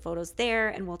under one of the photos there,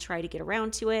 and we'll try to get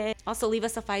around to it. Also, leave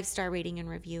us a 5-star rating and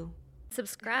review.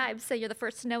 Subscribe so you're the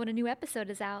first to know when a new episode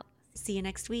is out. See you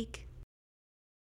next week.